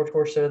gravitates more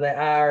towards the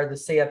I or the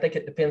C. I think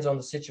it depends on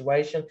the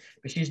situation,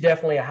 but she's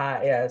definitely a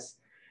high S.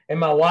 And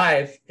my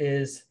wife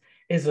is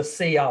a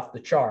C off the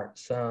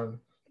charts.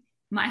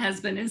 My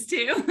husband is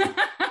too.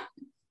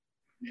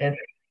 And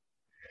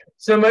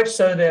so much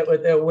so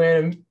that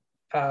when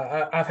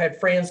I've had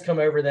friends come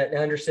over that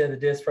understand the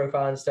DISC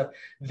profile and stuff,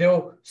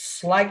 they'll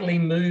slightly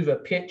move a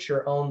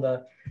picture on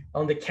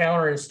the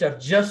counter and stuff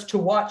just to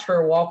watch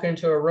her walk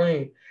into a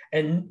room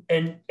and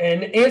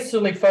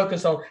instantly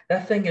focus on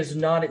that thing is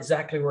not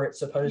exactly where it's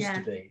supposed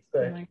to be.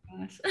 So, oh my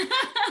gosh.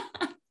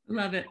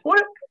 Love it.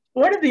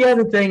 One of the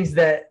other things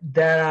that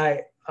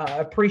I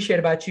appreciate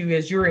about you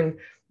is you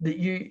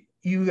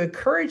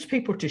encourage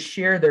people to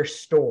share their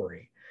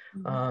story.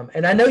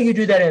 And I know you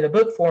do that in a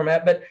book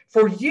format, but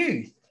for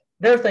youth,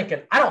 they're thinking,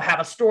 I don't have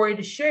a story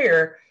to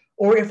share.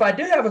 Or if I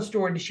do have a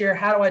story to share,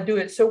 how do I do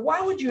it? So why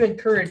would you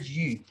encourage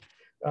youth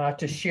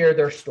to share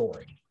their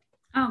story?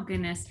 Oh,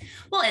 goodness.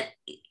 Well,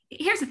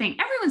 here's the thing.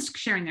 Everyone's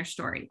sharing their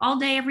story all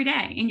day, every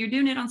day, and you're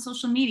doing it on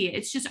social media.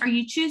 It's just, are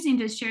you choosing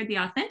to share the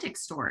authentic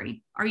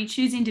story? Are you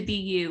choosing to be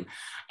you?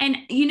 And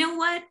you know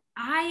what?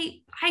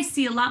 I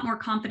see a lot more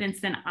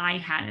confidence than I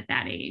had at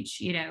that age.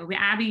 You know,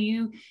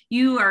 Abby,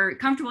 you are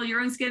comfortable in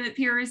your own skin that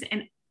appears,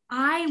 and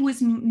I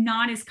was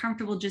not as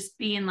comfortable just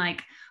being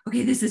like,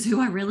 okay, this is who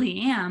I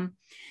really am.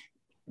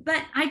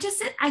 But I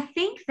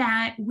think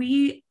that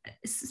we,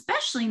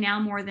 especially now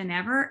more than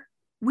ever,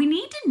 we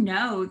need to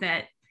know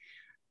that,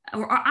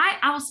 or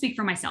I'll speak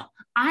for myself.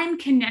 I'm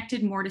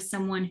connected more to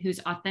someone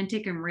who's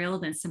authentic and real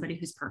than somebody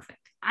who's perfect.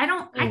 I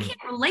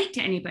can't relate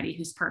to anybody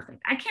who's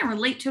perfect. I can't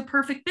relate to a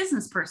perfect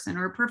business person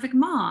or a perfect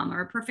mom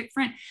or a perfect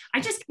friend.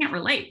 I just can't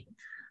relate.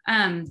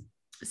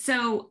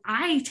 So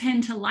I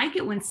tend to like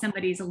it when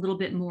somebody's a little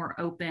bit more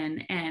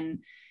open and,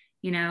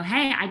 you know,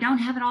 hey, I don't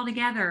have it all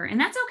together,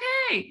 and that's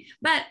okay,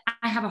 but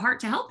I have a heart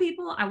to help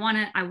people. I want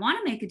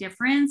to make a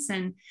difference.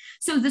 And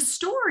so the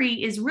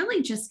story is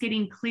really just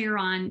getting clear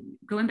on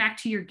going back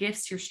to your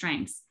gifts, your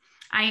strengths.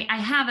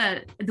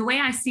 The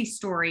way I see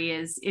story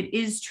is it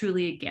is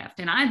truly a gift.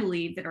 And I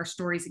believe that our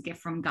story is a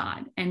gift from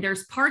God. And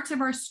there's parts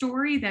of our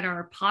story that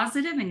are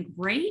positive and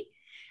great.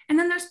 And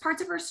then there's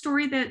parts of our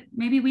story that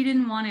maybe we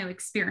didn't want to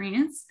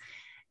experience.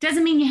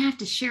 Doesn't mean you have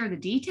to share the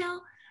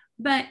detail,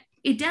 but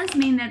it does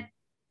mean that,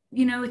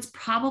 you know, it's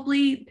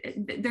probably,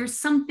 there's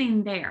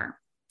something there.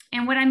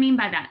 And what I mean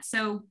by that,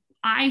 so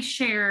I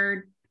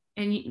shared,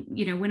 and,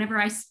 you know,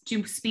 whenever I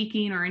do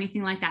speaking or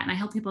anything like that, and I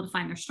help people to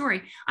find their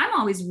story, I'm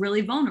always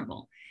really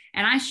vulnerable.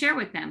 And I share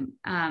with them.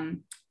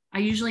 I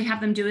usually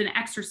have them do an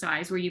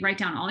exercise where you write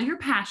down all your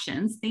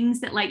passions, things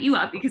that light you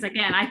up, because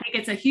again, I think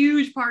it's a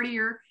huge part of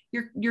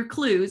your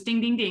clues, ding,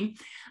 ding, ding.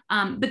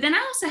 But then I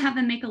also have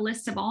them make a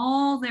list of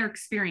all their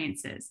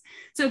experiences.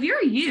 So if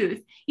you're a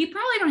youth, you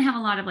probably don't have a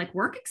lot of like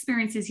work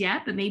experiences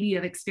yet, but maybe you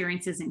have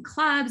experiences in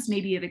clubs,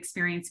 maybe you have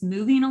experience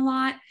moving a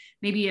lot,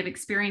 maybe you have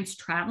experience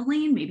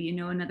traveling, maybe you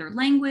know another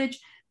language,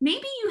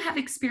 maybe you have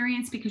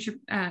experience because you're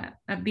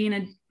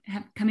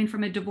coming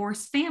from a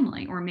divorced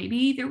family, or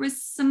maybe there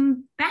was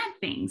some bad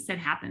things that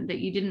happened that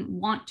you didn't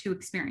want to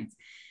experience,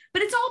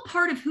 but it's all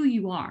part of who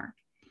you are.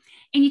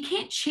 And you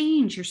can't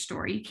change your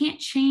story. You can't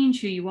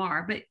change who you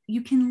are, but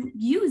you can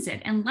use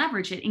it and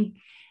leverage it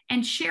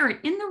and share it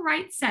in the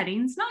right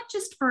settings, not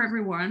just for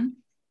everyone,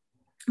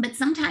 but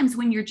sometimes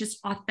when you're just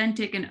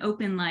authentic and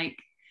open, like,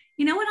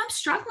 you know what, I'm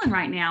struggling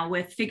right now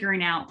with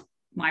figuring out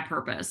my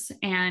purpose.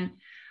 And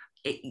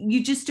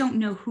you just don't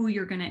know who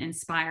you're going to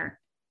inspire.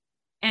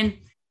 And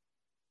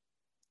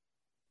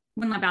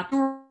when about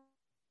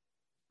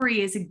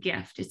story is a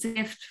gift. It's a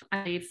gift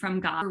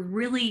from God. We're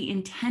really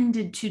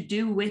intended to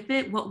do with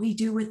it what we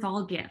do with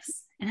all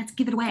gifts, and that's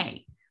give it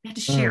away. We have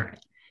to share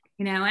it.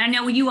 You know, and I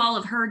know you all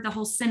have heard the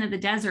whole sin of the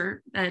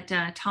desert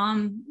that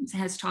Tom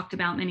has talked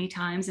about many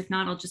times. If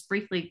not, I'll just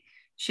briefly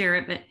share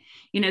it. But,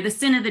 you know, the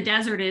sin of the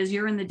desert is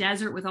you're in the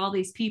desert with all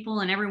these people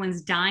and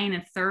everyone's dying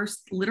of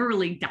thirst,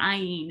 literally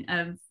dying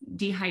of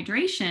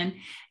dehydration.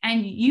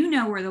 And you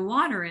know where the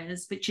water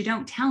is, but you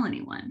don't tell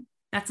anyone.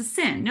 That's a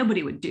sin.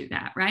 Nobody would do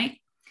that, right?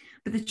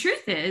 But the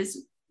truth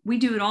is, we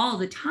do it all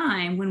the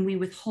time when we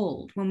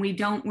withhold, when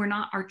we're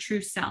not our true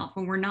self,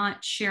 when we're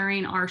not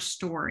sharing our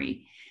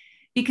story,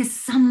 because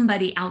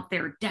somebody out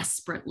there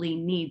desperately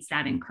needs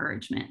that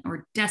encouragement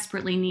or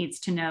desperately needs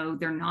to know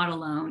they're not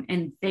alone,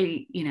 and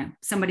they, you know,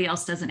 somebody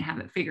else doesn't have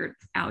it figured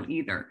out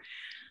either.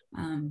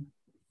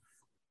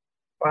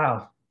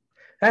 Wow.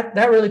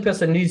 That really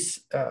puts a new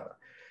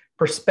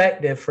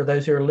perspective for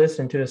those who are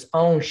listening to us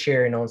on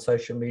sharing on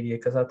social media,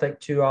 because I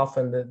think too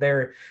often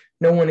that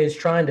no one is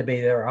trying to be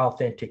their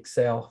authentic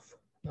self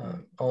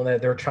on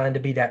that. They're trying to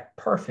be that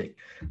perfect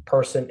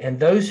person. And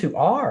those who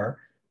are,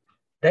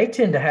 they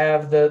tend to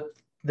have the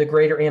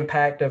greater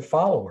impact of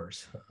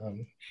followers.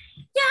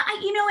 Yeah,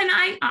 you know, and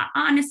I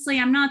honestly,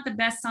 I'm not the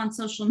best on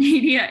social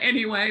media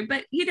anyway,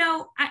 but, you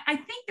know, I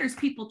think there's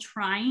people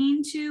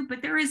trying to,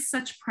 but there is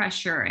such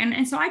pressure.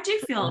 And so I do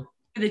feel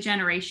for the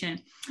generation,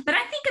 but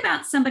I think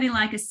about somebody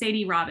like a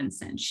Sadie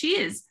Robinson. She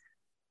is,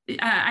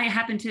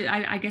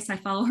 I guess I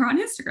follow her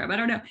on Instagram. I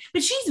don't know,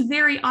 but she's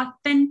very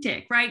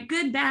authentic, right?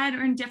 Good, bad,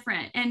 or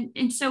indifferent.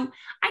 And so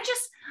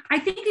I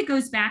think it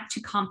goes back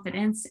to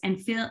confidence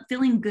and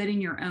feeling good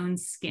in your own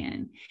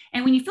skin.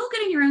 And when you feel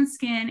good in your own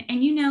skin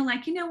and you know,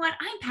 like, you know what,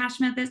 I'm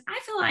passionate about this. I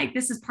feel like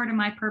this is part of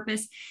my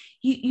purpose.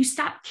 You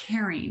stop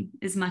caring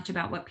as much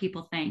about what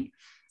people think.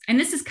 And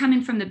this is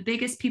coming from the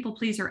biggest people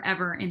pleaser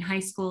ever in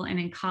high school and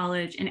in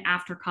college and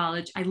after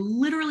college. I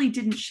literally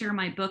didn't share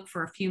my book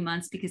for a few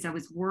months because I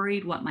was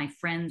worried what my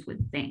friends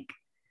would think.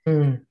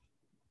 And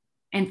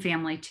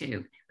family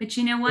too. But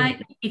you know what?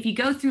 If you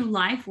go through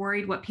life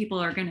worried what people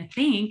are going to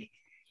think,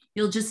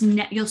 you'll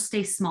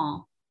stay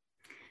small.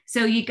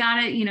 So you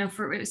gotta, you know,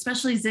 for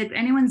especially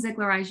anyone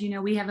Ziglarized, you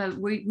know, we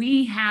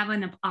have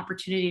an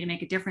opportunity to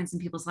make a difference in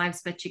people's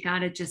lives, but you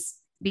gotta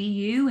just be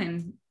you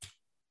and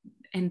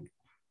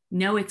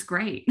know it's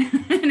great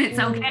and it's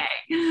okay.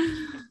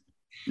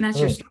 And that's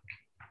your story.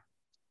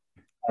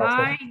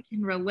 I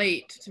can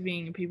relate to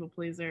being a people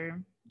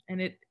pleaser,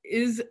 and it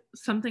is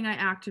something I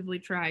actively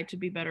try to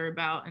be better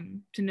about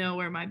and to know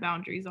where my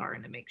boundaries are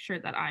and to make sure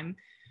that I'm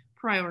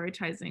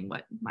prioritizing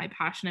what my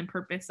passion and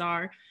purpose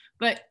are.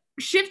 But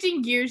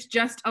shifting gears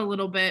just a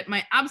little bit,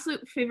 my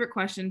absolute favorite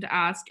question to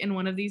ask in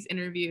one of these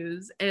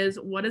interviews is,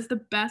 what is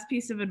the best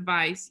piece of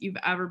advice you've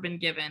ever been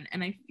given?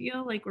 And I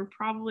feel like we're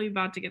probably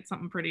about to get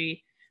something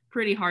pretty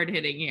hard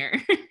hitting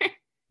here.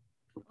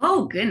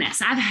 Oh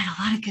goodness, I've had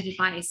a lot of good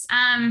advice.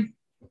 I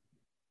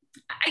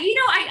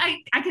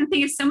can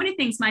think of so many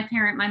things.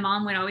 My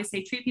mom would always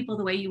say, treat people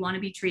the way you want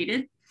to be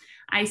treated.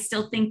 I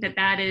still think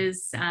that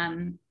is,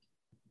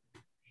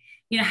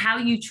 how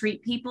you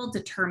treat people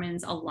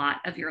determines a lot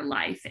of your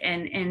life,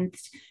 and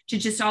to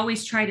just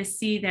always try to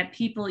see that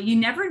people, you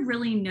never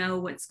really know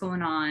what's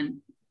going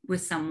on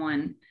with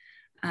someone.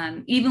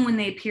 Even when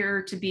they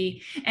appear to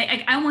be,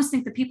 I almost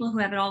think the people who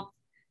have it all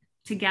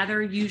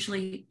together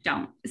usually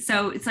don't.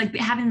 So it's like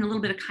having a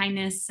little bit of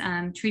kindness,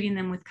 treating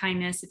them with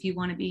kindness if you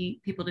want to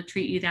be people to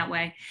treat you that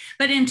way.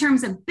 But in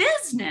terms of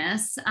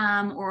business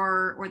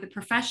or the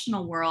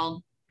professional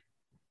world,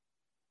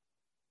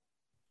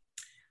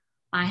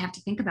 I have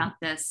to think about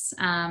this.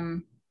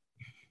 There's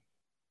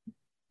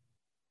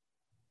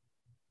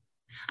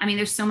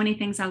so many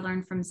things I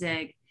learned from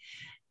Zig.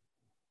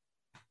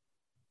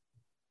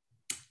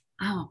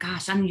 Oh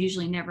gosh, I'm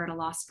usually never at a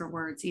loss for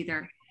words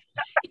either.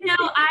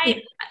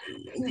 I,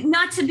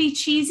 not to be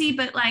cheesy,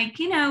 but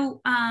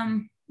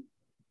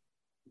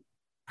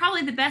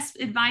probably the best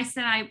advice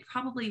that I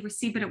probably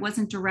received, but it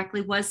wasn't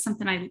directly, was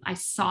something I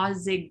saw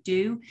Zig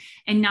do,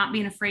 and not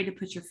being afraid to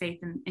put your faith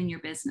in your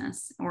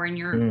business or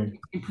in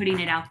putting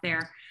it out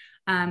there.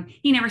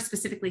 He never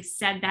specifically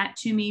said that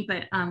to me,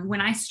 but when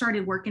I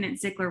started working at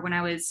Ziglar when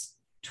I was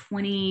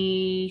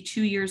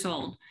 22 years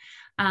old,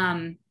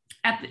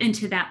 up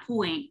into that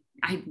point,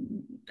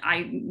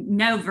 I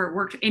never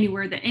worked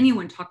anywhere that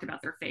anyone talked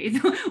about their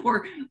faith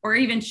or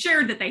even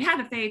shared that they had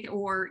a faith,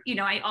 or,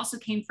 I also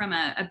came from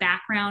a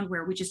background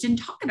where we just didn't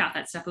talk about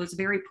that stuff. It was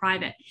very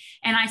private.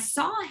 And I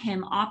saw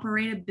him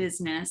operate a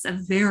business, a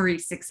very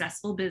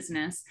successful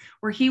business,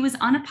 where he was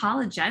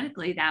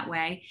unapologetically that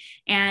way.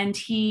 And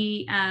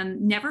he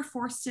never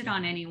forced it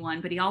on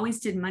anyone, but he always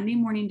did Monday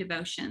morning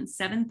devotions,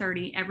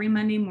 7:30 every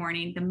Monday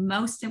morning, the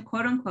most,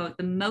 quote unquote,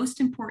 the most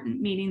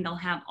important meeting they'll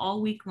have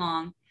all week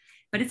long,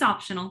 but it's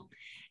optional.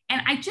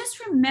 And I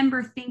just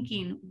remember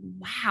thinking,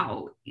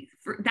 wow,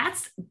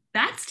 that's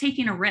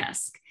taking a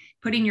risk,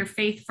 putting your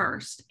faith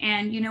first.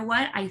 And you know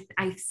what?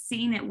 I've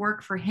seen it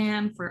work for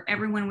him, for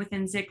everyone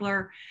within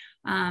Ziglar.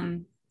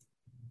 And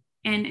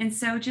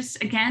so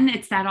just, again,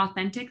 it's that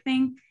authentic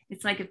thing.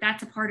 It's like, if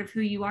that's a part of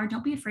who you are,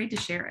 don't be afraid to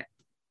share it.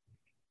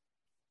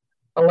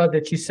 I love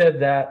that you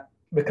said that,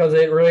 because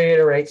it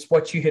reiterates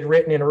what you had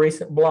written in a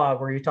recent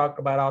blog where you talked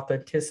about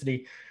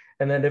authenticity.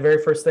 And then the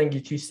very first thing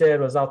that you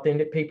said was,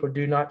 authentic people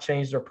do not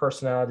change their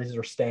personalities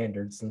or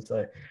standards. And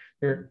so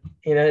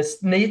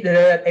it's neat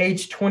that at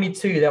age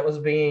 22, that was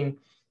being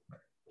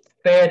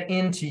fed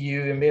into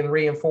you and being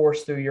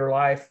reinforced through your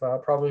life,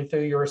 probably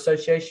through your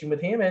association with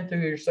him and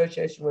through your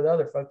association with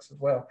other folks as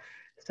well.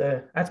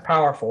 So that's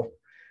powerful.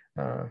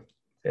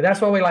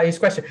 That's why we like these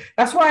questions.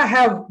 That's why I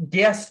have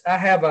guests, I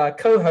have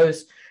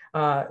co-hosts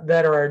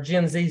that are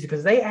Gen Zs,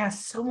 because they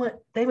ask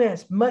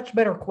much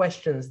better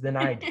questions than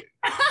I do.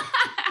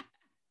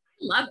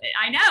 Love it.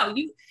 I know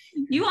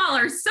you all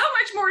are so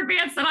much more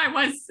advanced than I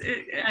was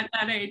at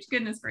that age.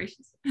 Goodness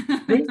gracious.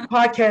 These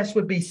podcasts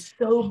would be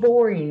so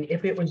boring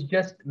if it was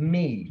just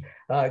me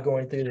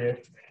going through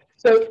this.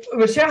 So,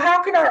 Michelle,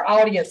 how can our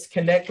audience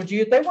connect with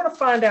you if they want to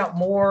find out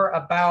more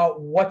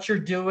about what you're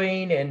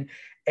doing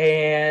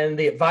and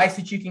the advice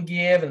that you can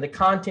give and the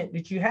content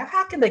that you have?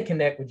 How can they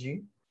connect with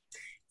you?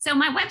 So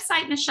my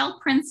website,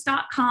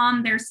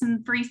 michelleprince.com, there's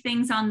some free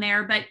things on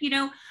there, but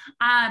I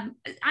am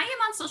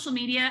on social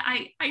media.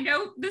 I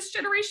know this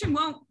generation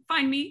won't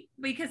find me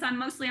because I'm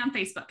mostly on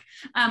Facebook.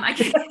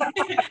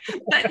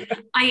 But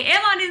I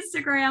am on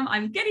Instagram.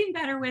 I'm getting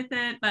better with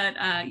it, but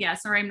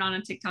sorry, I'm not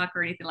on TikTok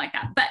or anything like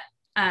that. But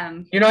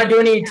you're not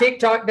doing any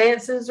TikTok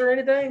dances or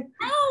anything?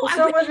 No, what's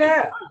up with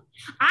that?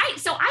 I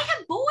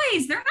have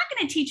boys. They're not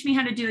going to teach me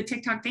how to do a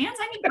TikTok dance.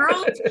 I need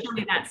girls to show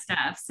me that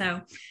stuff.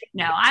 So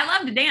no, I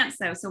love to dance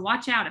though. So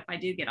watch out if I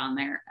do get on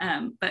there.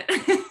 But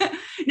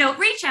no,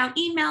 reach out,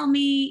 email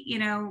me,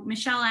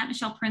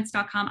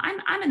 Michelle@michelleprince.com.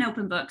 I'm an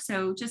open book.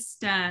 So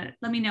just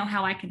let me know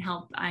how I can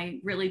help.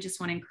 I really just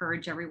want to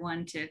encourage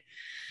everyone to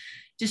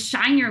just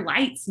shine your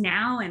lights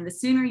now. And the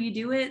sooner you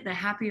do it, the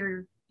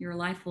happier your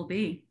life will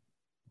be.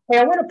 Hey,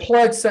 I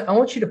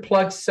want you to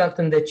plug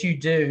something that you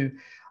do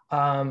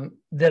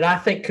that I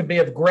think could be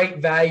of great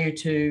value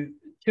to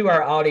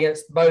our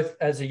audience, both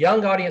as a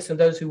young audience and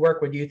those who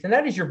work with youth, and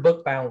that is your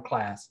book-bound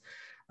class.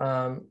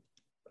 I'm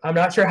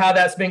not sure how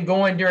that's been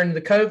going during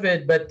the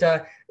COVID, but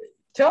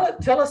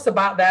tell us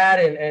about that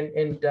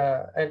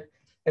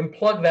and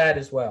plug that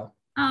as well.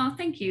 Oh,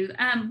 thank you.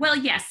 Well,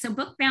 yes. So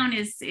Bookbound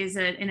is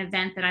an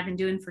event that I've been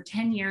doing for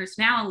 10 years,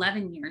 now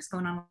 11 years,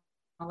 going on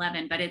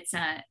 11, but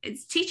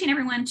it's teaching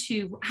everyone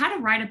how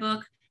to write a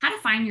book, how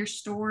to find your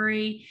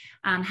story,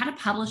 how to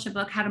publish a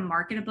book, how to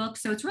market a book.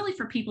 So it's really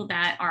for people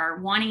that are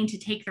wanting to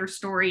take their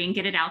story and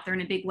get it out there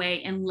in a big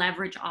way and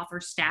leverage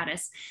author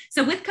status.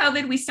 So with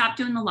COVID, we stopped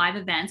doing the live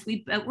events.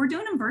 We're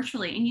doing them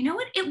virtually. And you know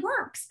what? It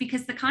works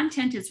because the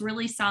content is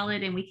really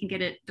solid and we can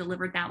get it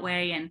delivered that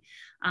way. And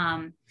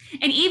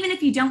even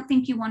if you don't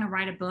think you want to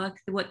write a book,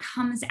 what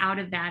comes out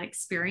of that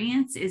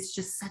experience is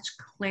just such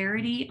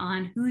clarity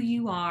on who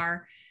you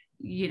are,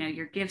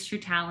 your gifts, your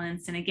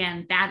talents. And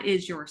again, that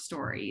is your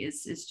story,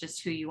 is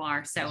just who you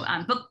are. So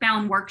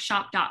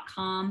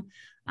bookboundworkshop.com.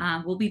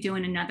 We'll be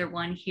doing another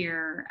one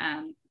here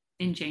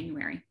in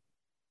January.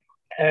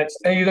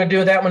 Are you going to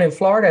do that one in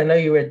Florida? I know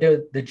you would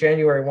do the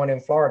January one in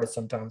Florida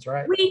sometimes,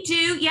 right? We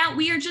do. Yeah.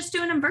 We are just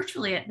doing them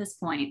virtually at this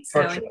point.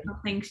 So until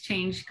things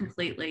change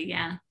completely.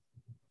 Yeah.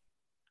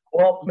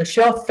 Well,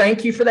 Michelle,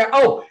 thank you for that.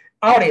 Oh,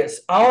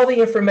 audience, all the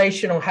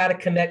information on how to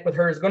connect with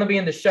her is going to be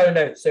in the show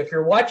notes. So if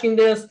you're watching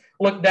this,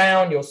 look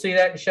down, you'll see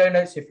that in the show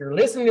notes. If you're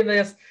listening to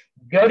this,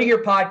 go to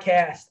your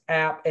podcast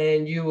app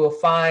and you will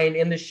find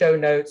in the show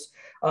notes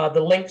the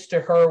links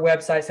to her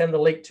websites and the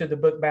link to the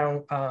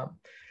Bookbound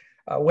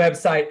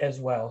website as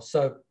well.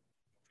 So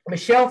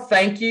Michelle,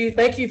 thank you.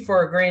 Thank you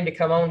for agreeing to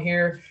come on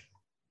here.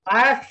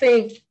 I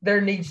think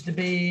there needs to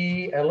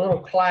be a little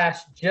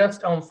class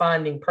just on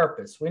finding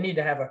purpose. We need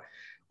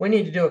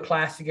to do a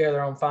class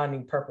together on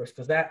finding purpose,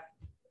 because that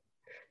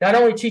not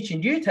only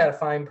teaching youth how to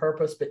find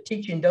purpose, but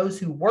teaching those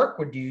who work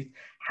with youth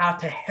how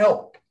to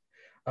help,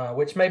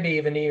 which may be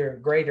even a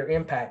greater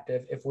impact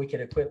if we could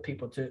equip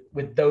people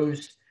with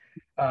those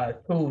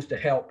tools to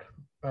help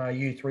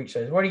youth reach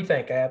those. What do you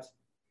think, Abs?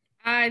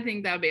 I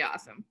think that would be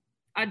awesome.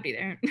 I'd be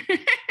there.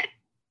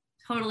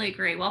 Totally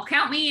agree. Well,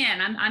 count me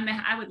in.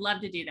 I would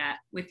love to do that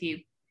with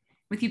you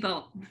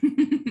both.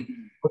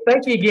 Well,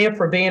 thank you again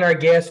for being our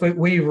guest.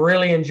 We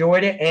really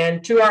enjoyed it.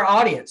 And to our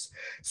audience,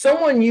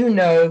 someone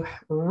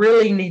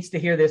really needs to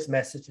hear this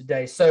message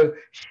today. So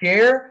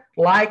share,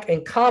 like,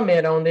 and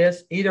comment on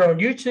this, either on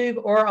YouTube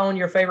or on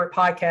your favorite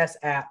podcast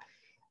app.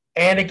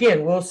 And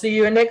again, we'll see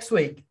you next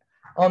week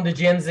on the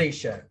Gen Z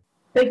Show.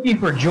 Thank you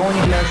for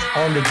joining us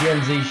on the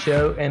Gen Z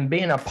Show and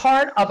being a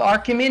part of our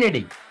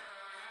community.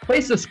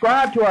 Please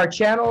subscribe to our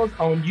channels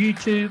on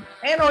YouTube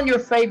and on your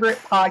favorite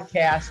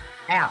podcast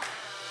app.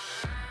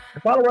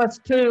 Follow us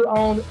too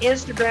on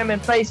Instagram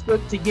and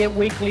Facebook to get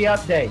weekly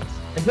updates.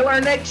 Until our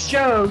next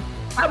show,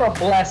 have a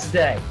blessed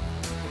day.